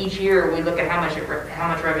 And each year, we look at how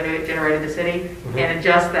much revenue it generated the city and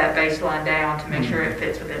adjust that baseline down to make sure it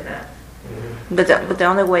fits within that. But the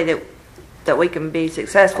only way that we can be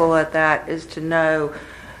successful at that is to know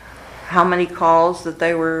how many calls that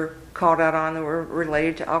they were called out on that were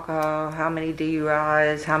related to alcohol, how many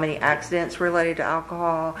DUIs, how many accidents related to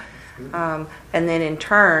alcohol, and then in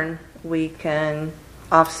turn we can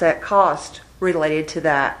offset cost related to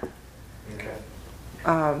that.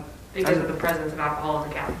 Okay. Because of the presence of alcohol in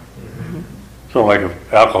the county. So like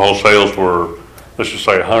if alcohol sales were, let's just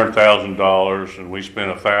say $100,000 and we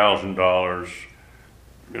spent $1,000,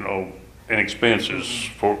 in expenses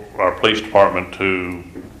for our police department to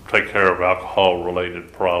take care of alcohol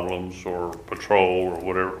related problems or patrol or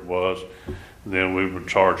whatever it was, then we would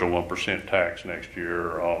charge a 1% tax next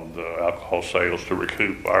year on the alcohol sales to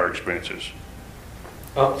recoup our expenses.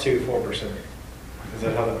 Up to 4%. Is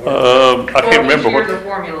that how that works? I can't remember Each year's what. a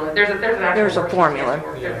formula. There's an actual There's a worksheet formula. that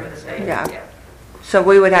works there for the state. Yeah. So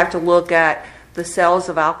we would have to look at the sales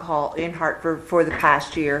of alcohol in Hartford for the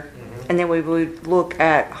past year, and then we would look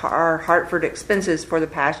at our Hartford expenses for the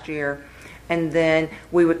past year, and then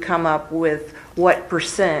we would come up with what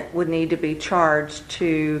percent would need to be charged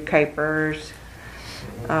to Capers,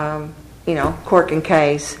 Cork and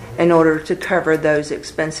Case, in order to cover those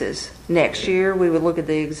expenses. Next year, we would look at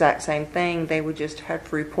the exact same thing. They would just have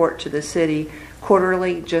to report to the city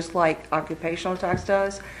quarterly, just like occupational tax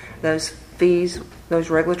does. Those fees, those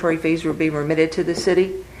regulatory fees would be remitted to the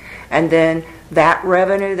city. And then that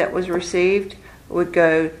revenue that was received would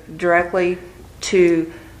go directly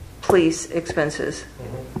to police expenses,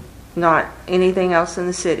 not anything else in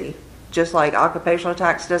the city. Just like occupational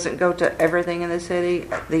tax doesn't go to everything in the city,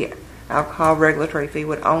 the alcohol regulatory fee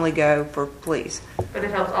would only go for police. But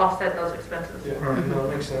it helps offset those expenses. Yeah, no,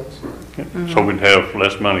 that makes sense. So we'd have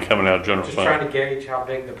less money coming out of general Just trying to fund. gauge how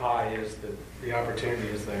big the pie is, the opportunity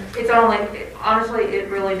is there. It's honestly, it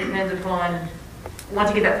really depends upon, once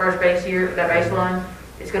you get that first that baseline,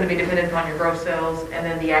 it's going to be dependent upon your gross sales and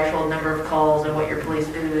then the actual number of calls and what your police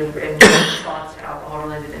do and response to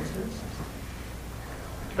alcohol-related incidents.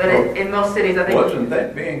 But in most cities, I think. Wasn't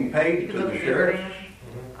that being paid to the sheriff's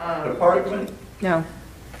department? No.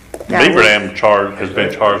 Beaver Dam has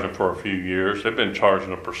been charging for a few years. They've been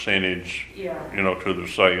charging a percentage, Yeah. To their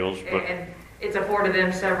sales, but. And it's afforded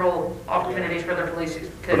them several opportunities for their police to.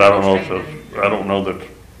 But I don't know that the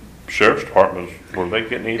sheriff's departments, were they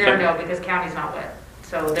getting anything? No, because county's not wet.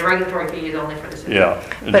 So the regulatory fee is only for the city. Yeah,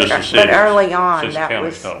 and But, just the but cities, early on, since the that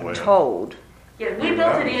county's was not wet. told. Yeah, we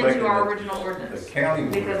built it into our original ordinance. The county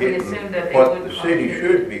was because we assumed getting that it what would the come city here.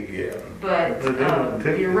 should be getting. But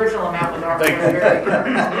the original amount was already.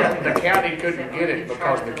 The county couldn't get it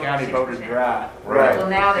because the county voted dry. Right. Well,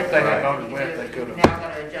 now they. If they had voted wet, they could've. Now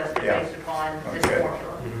going to adjust it Yeah. based upon this Okay.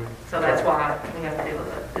 formula. So that's why we have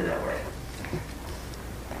to do that work.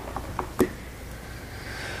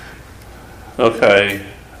 Okay,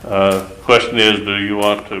 question is, do you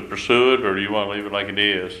want to pursue it or do you want to leave it like it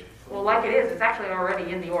is? Well, like it is, it's actually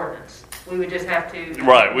already in the ordinance. We would just have to.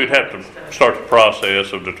 Right, we'd have to start the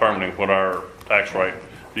process of determining what our tax rate.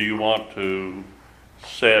 Do you want to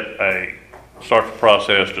start the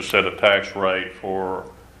process to set a tax rate for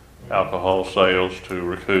alcohol sales to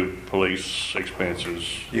recoup police expenses?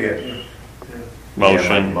 Yes.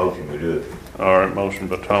 Motion. Motion to do it. All right, motion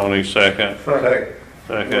by Tony, second. Second.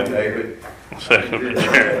 Second. David. Second by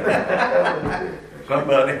Jerry.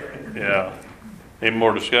 Somebody. Yeah. Any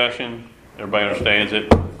more discussion? Everybody understands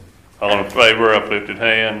it? All in favor, uplifted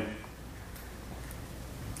hand.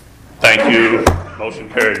 Thank you. Motion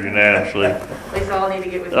carried unanimously. At least all I need to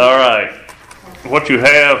get with you. All right. What you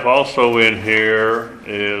have also in here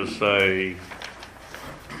is a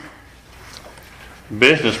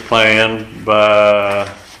business plan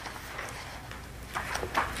by,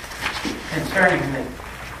 Concerning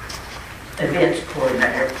the events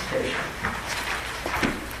coordinator position.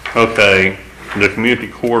 Okay, the community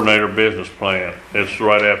coordinator business plan. It's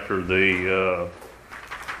right after the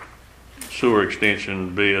sewer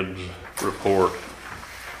extension bids report.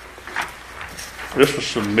 This was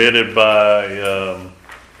submitted by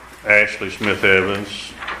Ashley Smith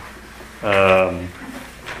Evans. I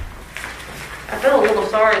feel a little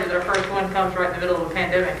sorry that our first one comes right in the middle of a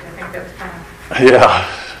pandemic. I think that's kind of, Yeah.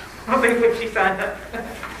 I think when she signed up.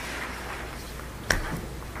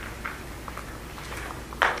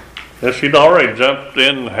 Yeah, she'd already jumped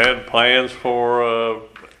in and had plans for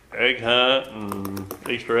egg hunt and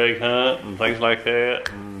Easter egg hunt and things like that.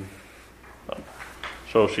 And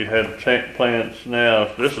so she had plans now.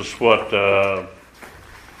 This is what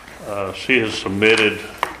she has submitted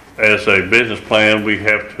as a business plan. We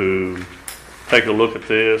have to take a look at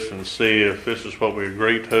this and see if this is what we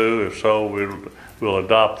agree to. If so, we'll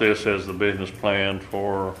adopt this as the business plan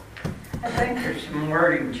for. I think there's some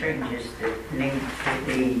wording changes that need to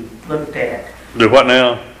be looked at. Do what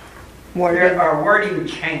now? There are wording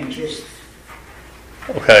changes.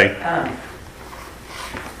 Okay.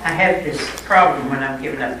 I have this problem when I'm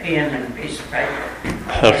given a pen and a piece of paper.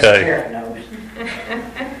 Okay. Sarah knows.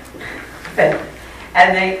 But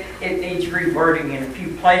I think it needs rewording in a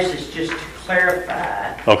few places just to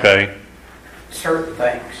clarify Okay. certain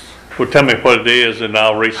things. Well, tell me what it is, and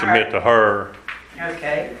I'll resubmit to her.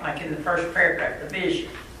 Okay, like in the first paragraph, the vision.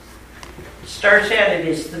 It starts out, it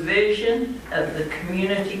is the vision of the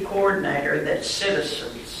community coordinator that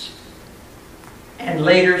citizens and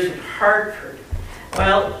leaders of Hartford.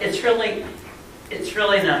 Well, it's really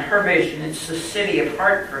not her vision, it's the city of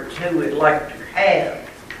Hartford who would like to have,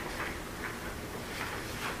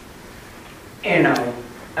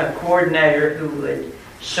 a coordinator who would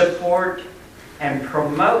support and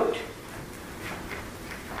promote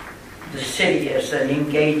the city as an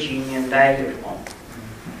engaging and valuable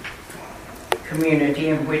community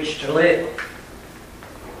in which to live.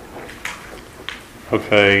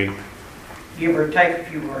 Okay. Give or take a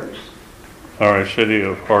few words. All right. City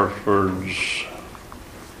of Hartford's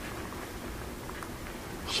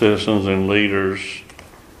citizens and leaders.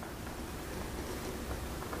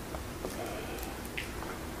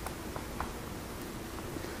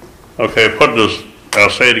 Okay. What does? I'll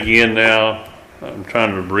say it again now. I'm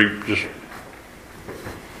trying to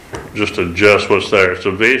just adjust what's there. It's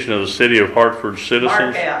a vision of the city of Hartford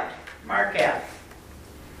citizens. Mark out.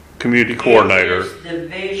 Community coordinator. It is the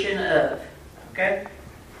vision of, okay?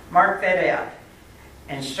 Mark that out.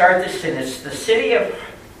 And start the sentence. The city of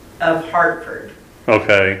Hartford.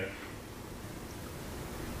 Okay.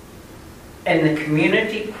 And the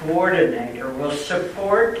community coordinator will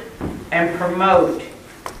support and promote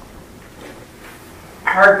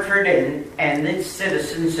Hartford and its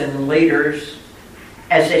citizens and leaders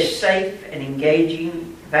as a safe and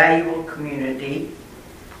engaging, valuable community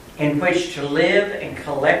in which to live and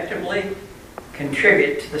collectively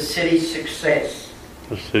contribute to the city's success.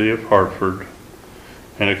 The city of Hartford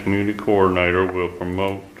and a community coordinator will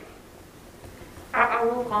promote. I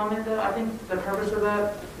will comment though, I think the purpose of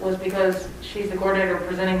that was because she's the coordinator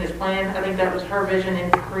presenting this plan. I think that was her vision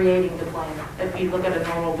in creating the plan. If you look at a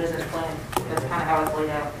normal business plan, that's kind of how it's laid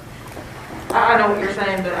out. I know what you're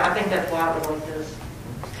saying, but I think that's why it was like this.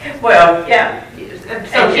 Well, yeah.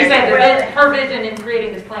 So she's saying that her vision in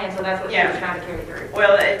creating this plan, so that's what she was trying to carry through.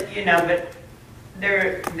 Well, but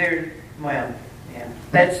well, yeah,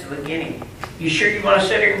 that's the beginning. You sure you want to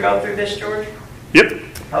sit here and go through this, George? Yep.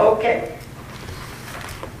 Okay.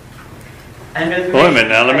 Under the Wait a minute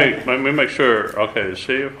now. Let me make sure. Okay, the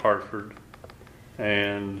city of Hartford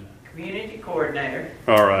and community coordinator.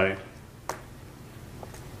 All right.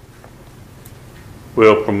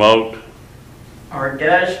 Will promote Or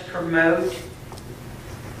does promote,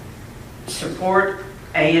 support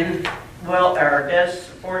and does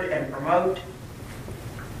support and promote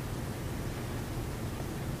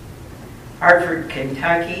Hartford,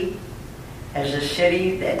 Kentucky as a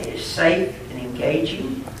city that is safe and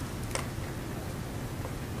engaging.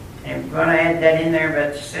 And we're going to add that in there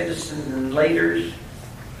about the citizens and leaders.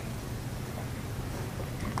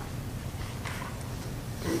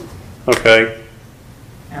 Okay.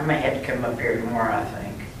 I may have to come up here more, I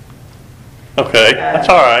think. Okay, that's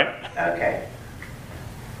all right. Okay.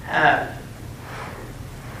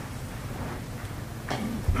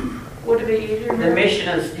 Would it be easier? The mission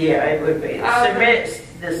is, it would be.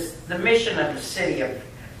 The mission of the city of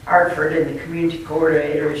Hartford and the community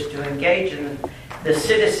coordinator is to engage in the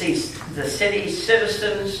city's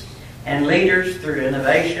citizens and leaders through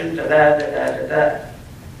innovation,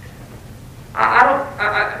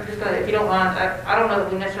 If you don't mind, I don't know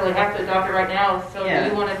that we necessarily have to adopt it right now, so do Yeah.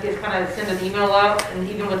 you want to just kind of send an email out, and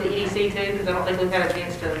even with the EDC too, because I don't think we've had a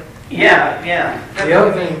chance to. Yeah. The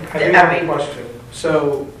other thing, I do I have a mean- question.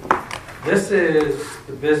 So this is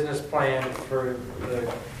the business plan for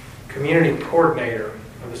the community coordinator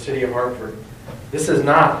of the city of Hartford. This is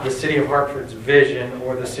not the city of Hartford's vision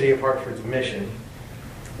or the city of Hartford's mission,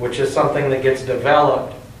 which is something that gets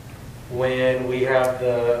developed when we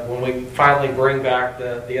finally bring back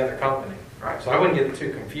the other company. Right. So I wouldn't get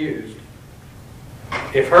too confused.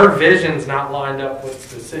 If her vision's not lined up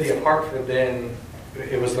with the city of Hartford, then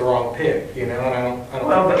it was the wrong pick, and I don't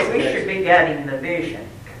Well, think but that's we the should case. be guiding the vision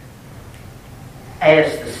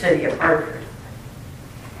as the city of Hartford.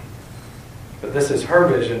 But this is her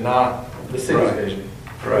vision, not the city's Right. vision.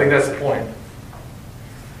 I Right. think that's the point.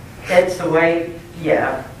 That's the way,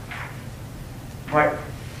 yeah. What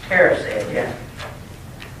Tara said, yeah.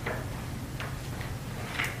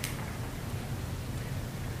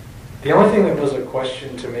 The only thing that was a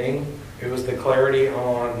question to me, it was the clarity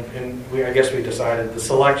on, and I guess we decided, the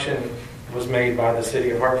selection was made by the City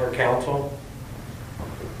of Hartford Council.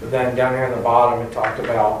 But then down here in the bottom, it talked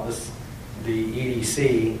about the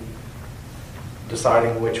EDC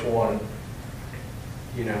deciding which one,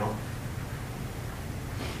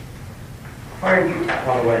 Where are you on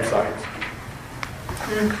talking? the website.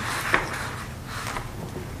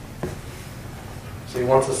 See,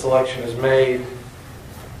 once a selection is made,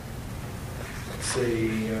 let's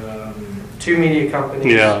see, 2 media companies.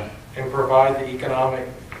 Yeah. And provide the Economic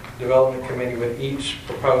Development Committee with each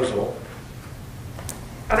proposal.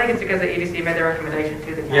 I think it's because the EDC made their recommendation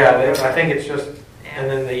to the council. Yeah, I think it's just, and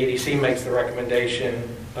then the EDC makes the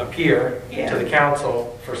recommendation up here Yeah. to the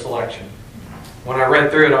council for selection. When I read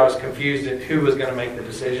through it, I was confused at who was going to make the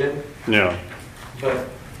decision, Yeah. but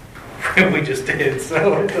we just did,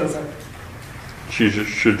 so it doesn't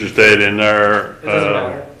Should just add in there,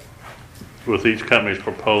 matter. with each company's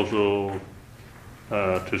proposal,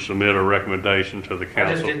 to submit a recommendation to the I just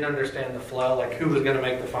council. didn't understand the flow, like who was going to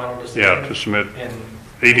make the final decision. Yeah, to submit, And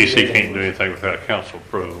EDC can't do anything without council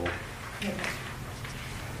approval.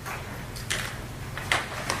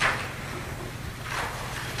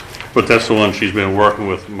 But that's the one she's been working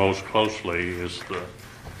with most closely is the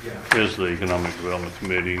Economic Development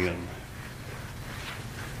Committee, and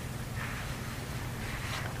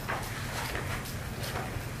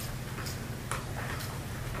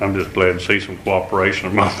I'm just glad to see some cooperation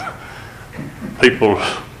among people,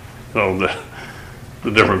 the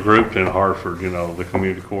different groups in Hartford, the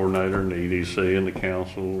community coordinator and the EDC and the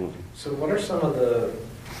council. So what are some of the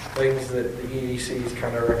things that the EDC is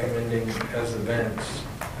kind of recommending as events?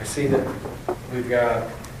 I see that we've got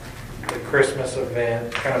the Christmas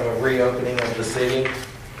event, kind of a reopening of the city.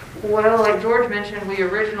 Well, like George mentioned, we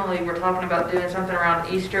originally were talking about doing something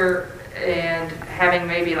around Easter and having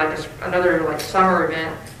maybe like another like summer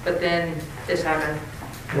event, but then this happened.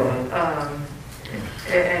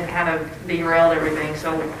 And kind of derailed everything.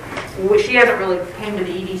 So she hasn't really came to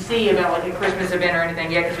the EDC about like a Christmas event or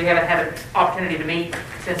anything yet because we haven't had an opportunity to meet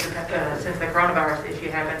since the coronavirus issue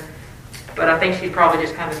happened. But I think she's probably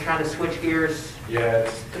just kind of trying to switch gears Yeah,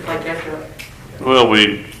 to play catch up. Well,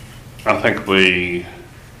 I think we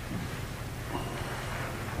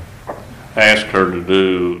asked her to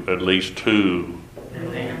do at least 2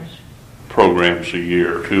 Events. programs a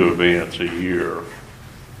year, 2 events a year.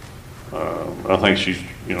 I think she's,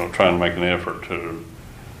 trying to make an effort to,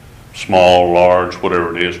 small, large,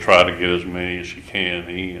 whatever it is, try to get as many as she can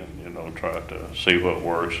in, try to see what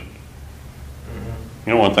works.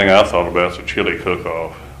 One thing I thought about is a chili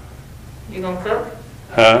cook-off. You gonna cook?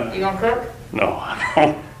 Huh? You gonna cook? No, I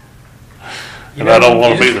don't. And I don't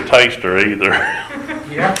want to be the taster either.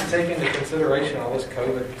 you have to take into consideration all this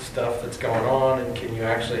COVID stuff that's going on, and can you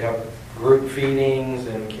actually have group feedings,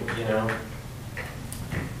 and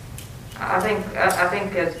I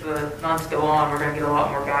think as the months go on, we're gonna get a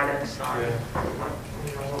lot more guidance on Yeah. what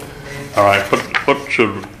we can do. All right,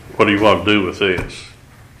 what do you want to do with this?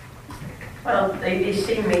 Well, the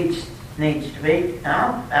EDC needs to be,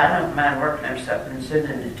 I don't mind working on something and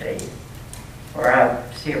sending it to you, or I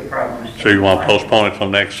see a problem. So you want to postpone it till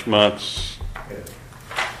next month's?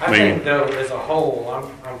 I think though, as a whole,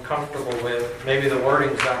 I'm comfortable with, maybe the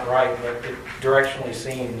wording's not right, but it directionally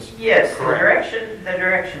seems. Yes, correct. the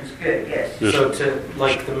direction's good, yes. So to,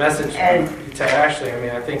 like, the message And- to Ashley,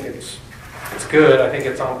 I think it's good, I think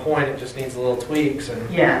it's on point, it just needs a little tweaks,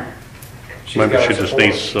 and Yeah, she's Maybe got she our just support.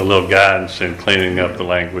 needs a little guidance in cleaning up the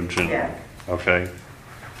language and, yeah. okay?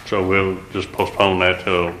 So we'll just postpone that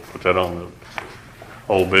till, put that on the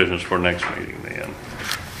old business for next meeting then.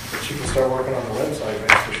 She can start working on the website,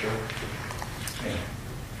 that's for sure.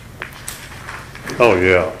 Oh,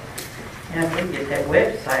 yeah, And if we get that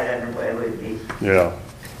website underway, we'd yeah.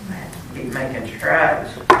 be making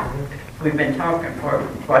strides. We've been talking for,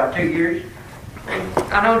 what, 2 years?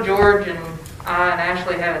 I know George and I and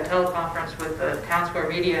Ashley had a teleconference with the Town Square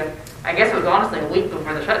Media. I guess it was honestly a week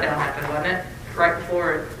before the shutdown happened, wasn't it? Right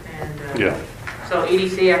before it. And Yeah. so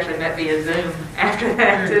EDC actually met via Zoom after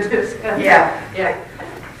that to discuss. Yeah. Yeah.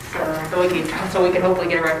 So we can hopefully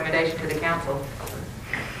get a recommendation to the council.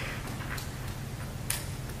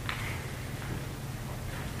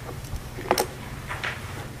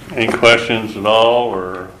 Any questions at all,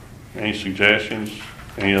 or any suggestions,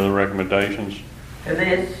 any other recommendations? To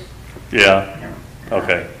this? Yeah,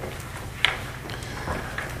 okay.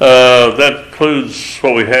 That includes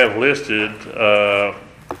what we have listed.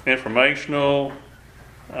 Informational,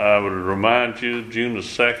 I would remind you, June the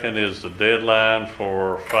 2nd is the deadline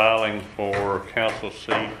for filing for council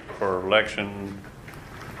seat for election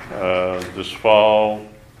this fall.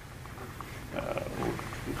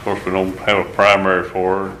 Of course, we don't have a primary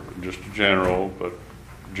for it, just a general, but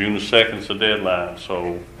June the 2nd is the deadline,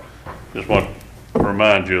 so just want to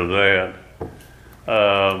remind you of that.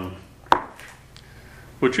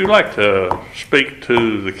 Would you like to speak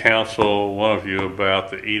to the council, one of you, about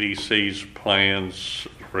the EDC's plans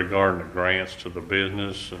regarding the grants to the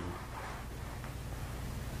business? And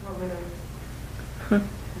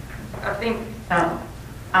I think.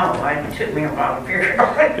 It took me a while to figure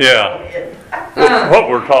out. Yeah. What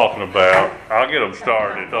we're talking about, I'll get them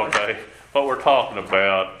started, okay? What we're talking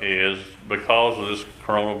about is because of this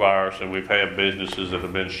coronavirus, and we've had businesses that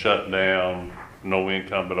have been shut down, no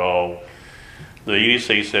income at all. The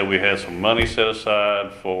EDC said we had some money set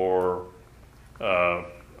aside for an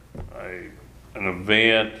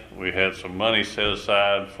event. We had some money set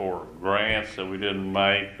aside for grants that we didn't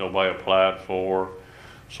make, nobody applied for.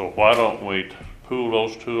 So why don't we pool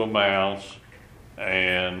those two amounts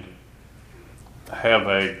and have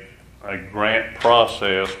a grant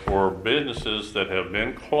process for businesses that have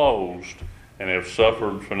been closed and have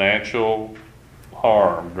suffered financial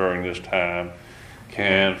harm during this time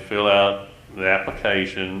can fill out the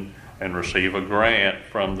application and receive a grant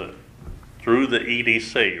through the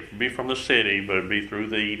EDC. It'd be from the city, but it'd be through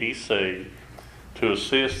the EDC to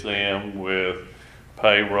assist them with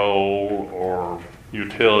payroll or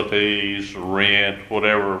utilities, rent,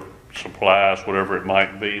 whatever supplies, whatever it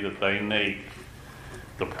might be that they need.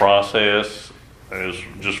 The process is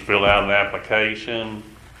just fill out an application.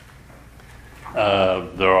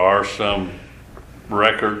 There are some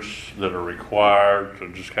records that are required to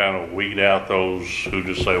just kind of weed out those who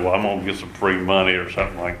just say, well, I'm going to get some free money or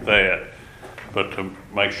something like that. But to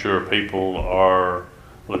make sure people are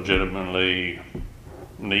legitimately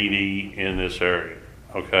needy in this area.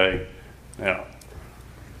 Okay? Now,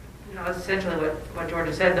 That's essentially what George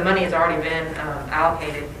has said. The money has already been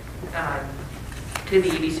allocated to the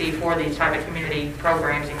EDC for these type of community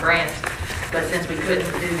programs and grants. But since we couldn't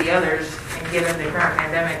do the others, and given the current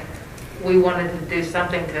pandemic, we wanted to do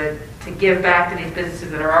something to give back to these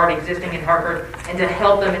businesses that are already existing in Hartford and to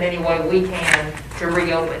help them in any way we can to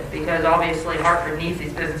reopen, because obviously Hartford needs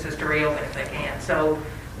these businesses to reopen if they can. So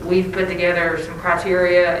we've put together some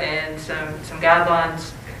criteria and some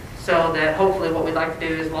guidelines so that hopefully what we'd like to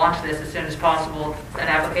do is launch this as soon as possible, an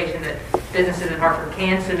application that businesses in Hartford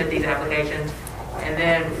can submit these applications, and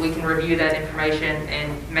then we can review that information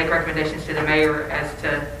and make recommendations to the mayor as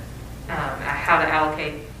to how to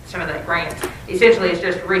allocate some of that grants. Essentially, it's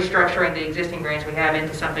just restructuring the existing grants we have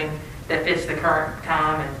into something that fits the current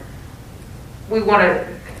time. And we want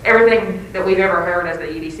to, everything that we've ever heard as the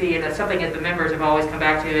EDC, and that's something that the members have always come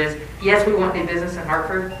back to, is yes, we want new business in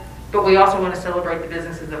Hartford, but we also want to celebrate the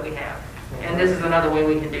businesses that we have. And this is another way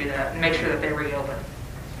we can do that and make sure that they reopen.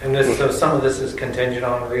 And this, so some of this is contingent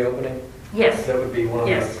on reopening? Yes. That would be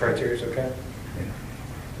one of the criteria, okay?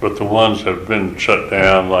 but the ones that have been shut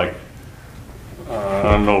down, like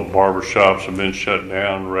I know barber shops have been shut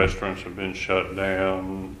down, restaurants have been shut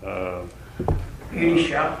down,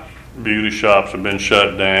 beauty shops have been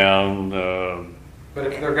shut down. But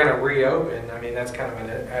if they're going to reopen, I mean, that's kind of an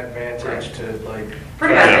advantage to like.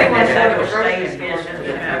 Pretty much anyone that was grocery stores has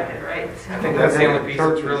been affected, right? I think that's the only piece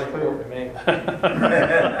that's really important to me.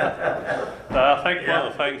 I think one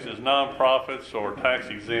of the things is nonprofits or tax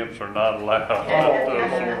exempts are not allowed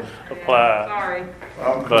to apply. Sorry.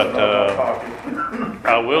 But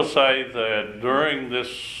I will say that during this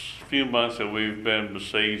few months that we've been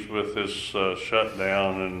besieged with this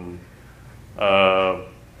shutdown, and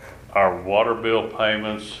our water bill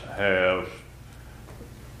payments have,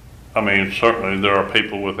 I mean, certainly there are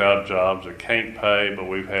people without jobs that can't pay, but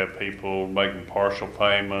we've had people making partial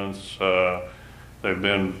payments. They've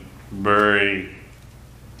been very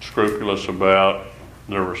scrupulous about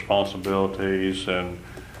their responsibilities, and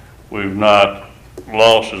we've not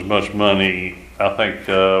lost as much money. I think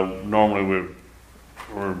normally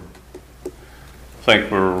we're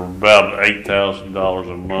about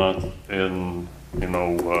 $8,000 a month in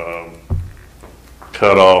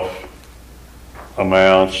cutoff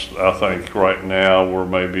amounts. I think right now we're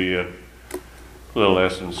maybe at a little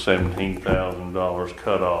less than $17,000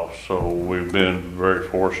 cutoff. So we've been very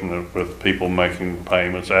fortunate with people making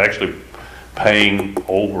payments, actually paying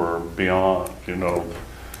over beyond, instead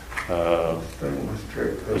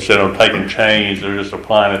of taking change, they're just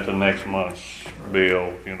applying it to next month's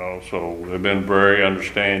bill, so they've been very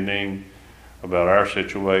understanding about our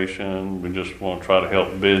situation. We just want to try to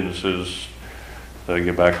help businesses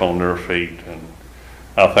get back on their feet, and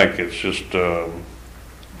I think it's just,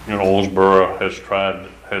 Owensboro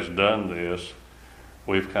has done this.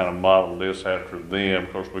 We've kind of modeled this after them.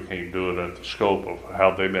 Of course, we can't do it at the scope of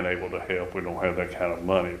how they've been able to help. We don't have that kind of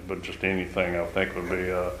money, but just anything I think would be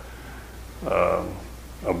a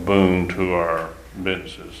boon to our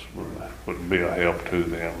businesses, would be a help to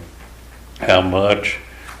them. How much?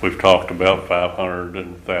 We've talked about $500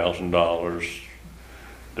 and $1,000,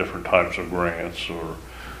 different types of grants, or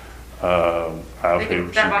I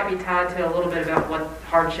think that might be tied to a little bit about what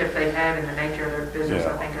hardship they have in the nature of their business,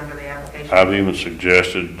 Yeah. I think, under the application. I've even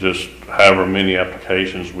suggested just however many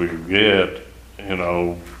applications we get,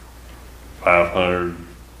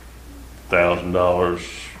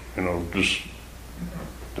 $500,000, just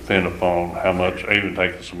depend upon how much, even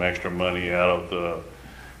taking some extra money out of the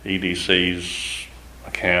EDC's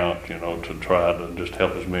account, to try to just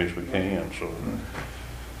help as many as we can. So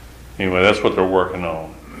anyway, that's what they're working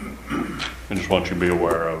on. I just want you to be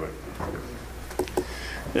aware of it.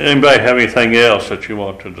 Anybody have anything else that you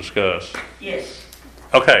want to discuss? Yes.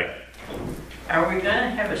 Okay. Are we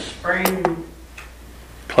gonna have a spring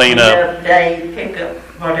Cleanup. day pickup,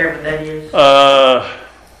 whatever that is?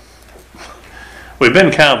 We've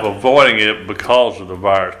been kind of avoiding it because of the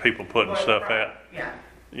virus, people putting stuff out. Yeah.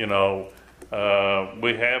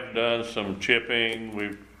 We have done some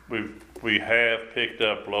chipping. We have picked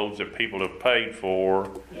up loads that people have paid for.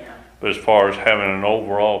 Yeah. But as far as having an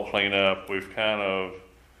overall cleanup, we've kind of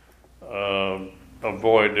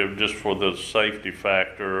avoided it just for the safety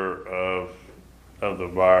factor of the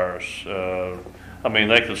virus.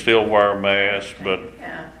 They can still wear a mask, but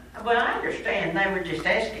Yeah. Well, I understand. They were just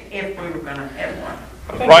asking if we were gonna have one.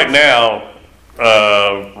 right now,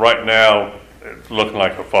 it's looking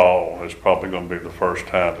like the fall is probably going to be the first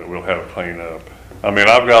time that we'll have a cleanup. I've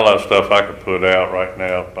got a lot of stuff I could put out right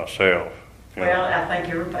now myself. Well, I think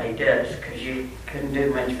everybody does, because you couldn't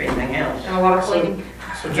do much of anything else. And a lot of cleaning.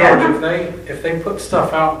 So George, if they put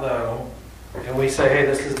stuff out though, and we say, hey,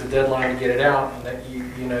 this is the deadline to get it out, and that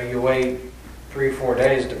you wait 3-4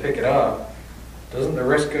 days to pick it up, doesn't the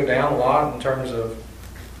risk go down a lot in terms of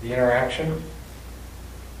the interaction?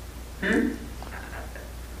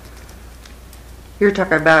 You're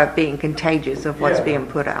talking about it being contagious of what's Yeah. being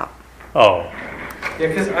put out. Oh, Yeah,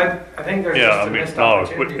 because I think there's Yeah, just I a mean, missed no,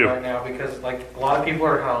 opportunity right now, because a lot of people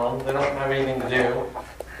are at home, they don't have anything to do.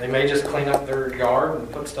 They may just clean up their yard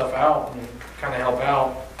and put stuff out and kind of help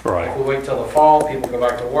out. right. If we wait till the fall, people go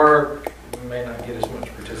back to work, we may not get as much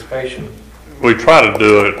participation. We try to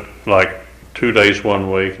do it like 2 days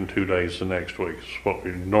one week and 2 days the next week is what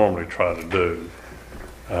we normally try to do.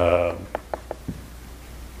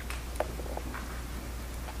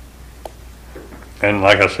 And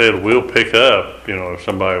like I said, we'll pick up, if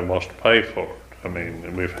somebody wants to pay for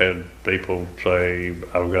it. We've had people say,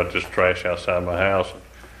 I've got this trash outside my house.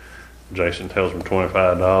 Jason tells them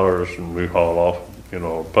 $25 and we haul off,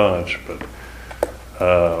 a bunch. But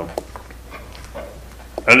a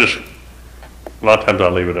lot of times I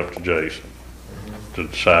leave it up to Jason to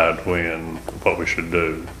decide what we should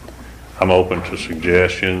do. I'm open to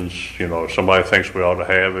suggestions. If somebody thinks we ought to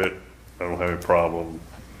have it, I don't have any problem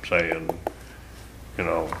saying,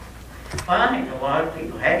 Well, I think a lot of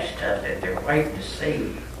people have stuff that they're waiting to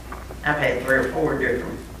see. I've had 3 or 4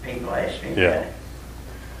 different people ask me Yeah.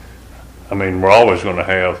 that. we're always going to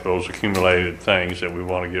have those accumulated things that we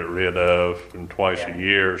want to get rid of, and twice a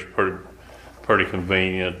year is pretty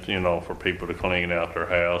convenient, for people to clean out their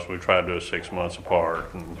house. We try to do it 6 months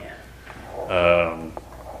apart. And,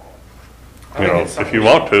 I think it's if something you we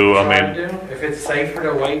want should to, try do. If it's safer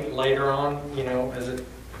to wait later on, as it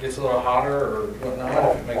gets a little hotter or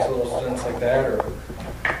whatnot, if it makes a little sense like that, or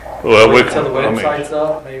well, wait until the website's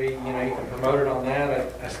up, maybe, you can promote it on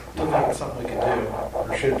that. I still think it's something we could do,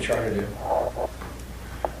 or should try to do.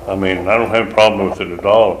 I don't have a problem with it at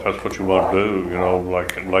all. If that's what you want to do,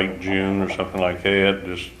 like in late June or something like that,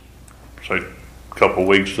 just say couple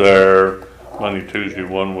weeks there, Monday, Tuesday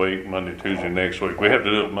 1 week, Monday, Tuesday next week. We have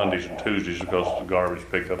to do it Mondays and Tuesdays because the garbage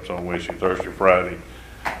pickups on Wednesday, Thursday, Friday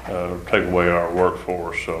take away our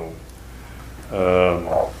workforce. So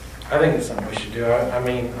I think it's something we should do.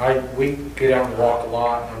 We get out and walk a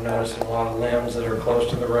lot. I'm noticing a lot of limbs that are close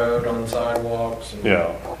to the road on sidewalks. And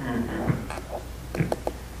yeah.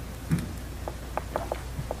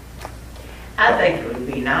 I think it would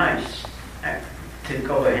be nice to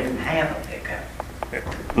go ahead and have a pickup.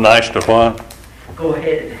 Nice to what? Go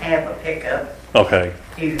ahead and have a pickup, Okay.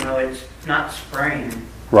 even though it's not spring.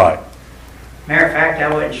 Right. Matter of fact, I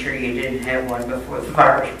wasn't sure you didn't have one before the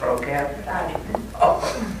virus broke out, but I didn't.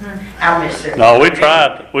 I miss it. No, we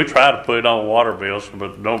tried to put it on water bills,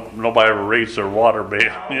 but nobody ever reads their water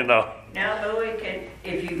bill, you know. Now, but we can,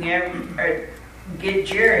 if you can ever get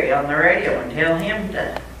Jerry on the radio and tell him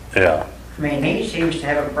to. Yeah. I mean, he seems to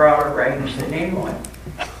have a broader range than anyone.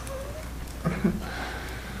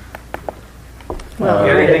 Well,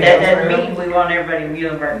 That doesn't mean we want everybody in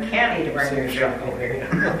Muhlenberg County to bring their junk over here.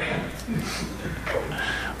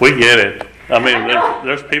 We get it. I mean,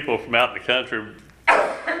 there's people from out in the country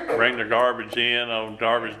bring their garbage in on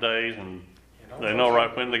garbage days, and they know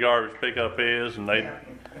right when the garbage pickup is, and they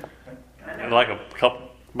like a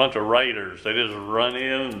bunch of raiders. They just run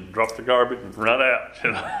in and drop the garbage and run out.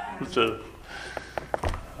 You know. So,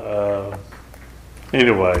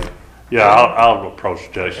 anyway, yeah, I'll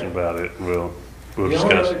approach Jason about it. And we'll the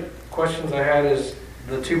discuss only it. other questions I had is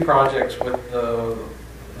the two projects with the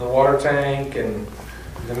water tank and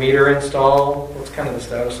the meter install. What's kind of the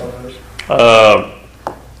status on those?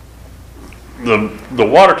 The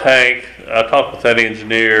water tank, I talked with that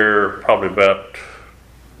engineer probably about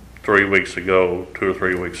 3 weeks ago, 2 or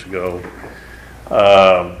 3 weeks ago.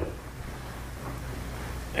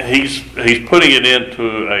 He's putting it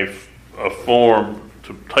into a form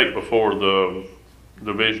to take before the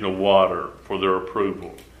Division of Water for their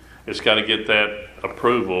approval. It's got to get that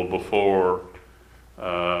approval before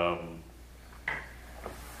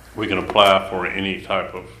we can apply for any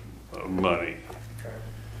type of money.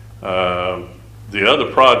 The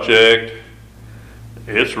other project,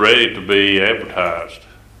 it's ready to be advertised.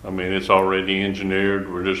 I mean, it's already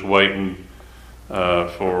engineered. We're just waiting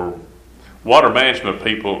for water management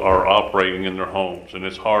people are operating in their homes, and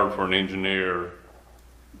it's hard for an engineer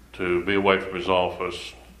to be away from his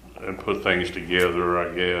office and put things together, I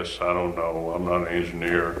guess. I don't know. I'm not an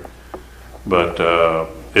engineer. But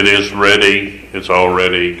it is ready. It's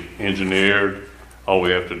already engineered. All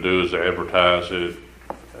we have to do is advertise it,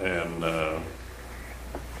 and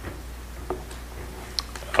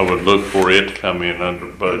I would look for it to come in under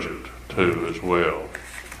budget too as well.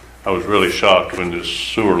 I was really shocked when this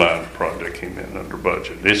sewer line project came in under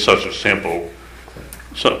budget. It's such a simple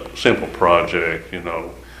project, you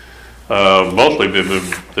know. Mostly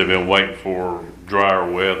they've been waiting for drier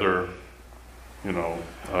weather, you know,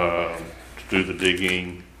 to do the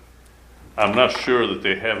digging. I'm not sure that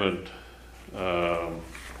they haven't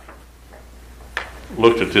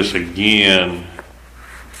looked at this again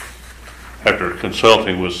after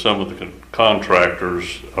consulting with some of the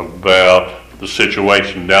contractors about the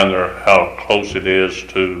situation down there, how close it is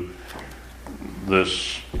to the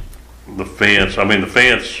fence. I mean, the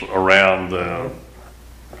fence around the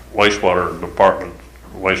wastewater department,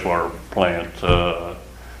 wastewater plant, the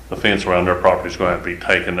fence around their property is going to have to be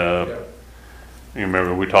taken up. Yeah. You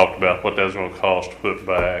remember we talked about what that was going to cost to put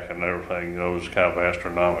back and everything. It was kind of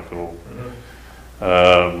astronomical.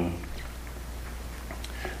 Mm-hmm.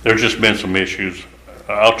 There's just been some issues.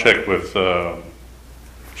 I'll check with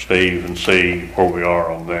Steve and see where we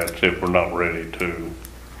are on that, see if we're not ready to.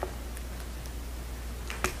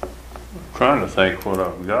 I'm trying to think what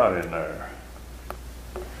I've got in there.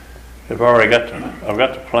 I've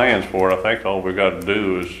got the plans for it. I think all we got to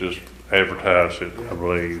do is just advertise it, I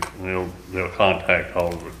believe. They'll contact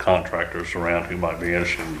all of the contractors around who might be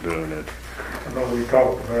interested in doing it. I know we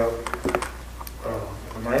talked about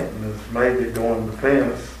maintenance, maybe going the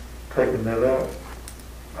fence, taking that out.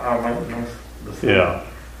 Our maintenance. Yeah.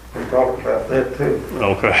 We talked about that too.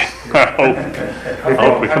 Okay. I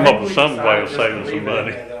hope we come up with some way of saving some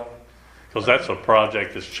money. Because that's a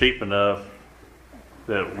project that's cheap enough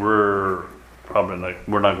that we're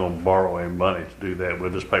not going to borrow any money to do that.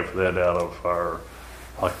 We'll just pay for that out of our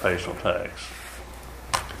occupational tax.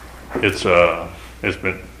 It's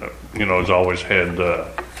been, it's always had the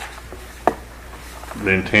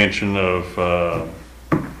intention of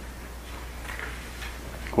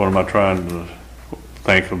what am I trying to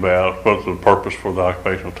think about? What's the purpose for the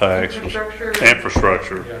occupational tax?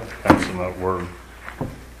 Infrastructure. Yeah. That's another word.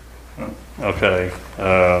 Okay.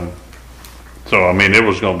 So, I mean, it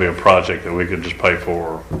was gonna be a project that we could just pay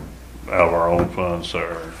for out of our own funds,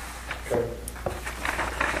 sir. Okay.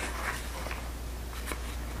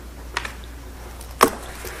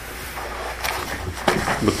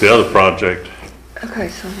 But the other project, Okay,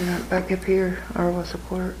 so we're not back up here, our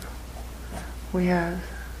support. We have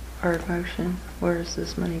our motion. Where is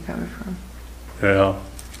this money coming from? yeah,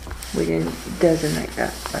 We didn't designate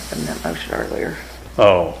that like in that motion earlier.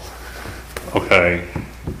 oh, okay.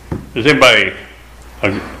 Is anybody,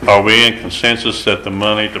 are we in consensus that the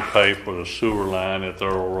money to pay for the sewer line at the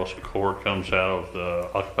Earl Russell Court comes out of the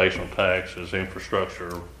occupational tax as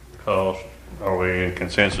infrastructure cost? Are we in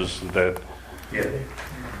consensus that? Yeah.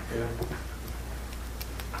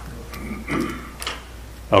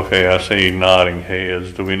 Okay, I see nodding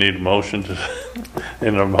heads. Do we need a motion to,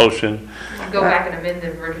 in a motion? Go back and amend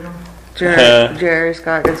the original. Jerry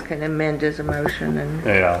Scoggins can amend his motion and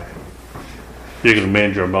Yeah. You can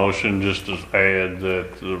amend your motion just to add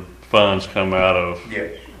that the funds come out of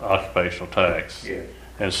Yes, occupational tax. yes.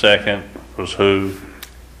 And second was who?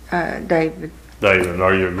 David. David,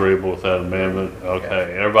 are you agreeable with that amendment?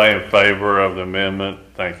 Okay, everybody in favor of the amendment?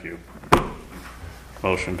 Thank you.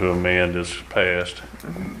 Motion to amend is passed.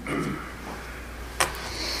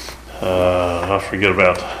 I forget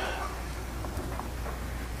about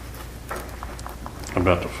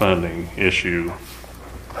the funding issue.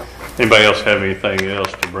 Anybody else have anything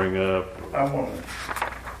else to bring up? I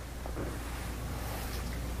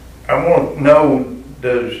want to know,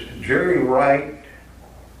 does Jerry Wright,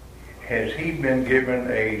 has he been given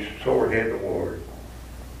a Swordhead Award?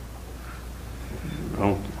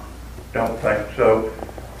 Don't think so.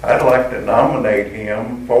 I'd like to nominate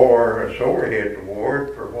him for a Swordhead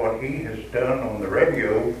Award for what he has done on the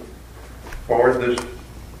radio for this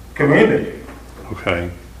community. Okay.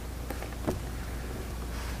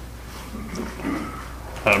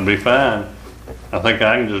 That'd be fine. I think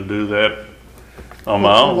I can just do that on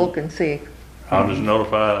my own. Look and see. I'll just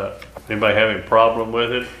notify, anybody have any problem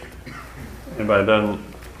with it? Anybody done,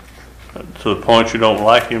 to the point you don't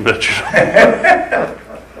like him, but you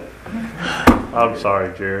I'm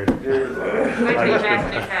sorry, Jerry. Make sure you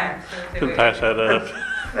pass the tax. Couldn't pass that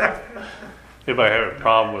up. Anybody have a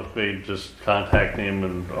problem with me, just contact him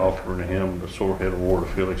and offering him the Swordhead Award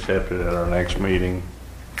if he'll accept it at our next meeting.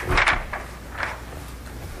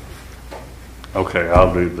 Okay,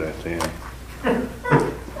 I'll do that then.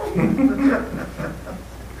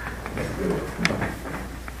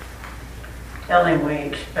 Tell him we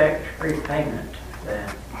expect repayment then.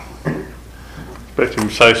 Expect him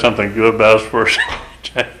to say something good about us first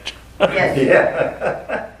change. Yes.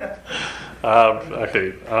 Yeah.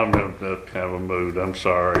 Okay, I'm in that kind of a mood. I'm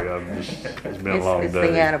sorry. It's been a long It's day.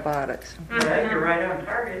 the antibiotics. Yeah, you're right on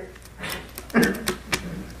target.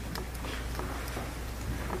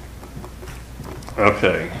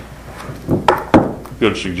 Okay.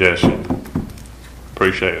 Good suggestion.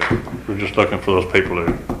 Appreciate it. We're just looking for those people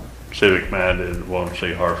who are civic minded, want to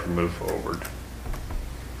see Hartford move forward.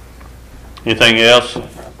 Anything else?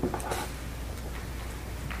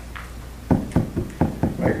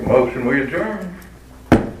 Make a motion, we adjourn.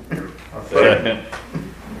 Second.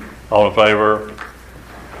 All in favor?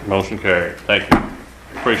 Motion carried. Thank you.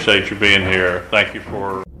 Appreciate you being here. Thank you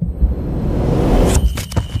for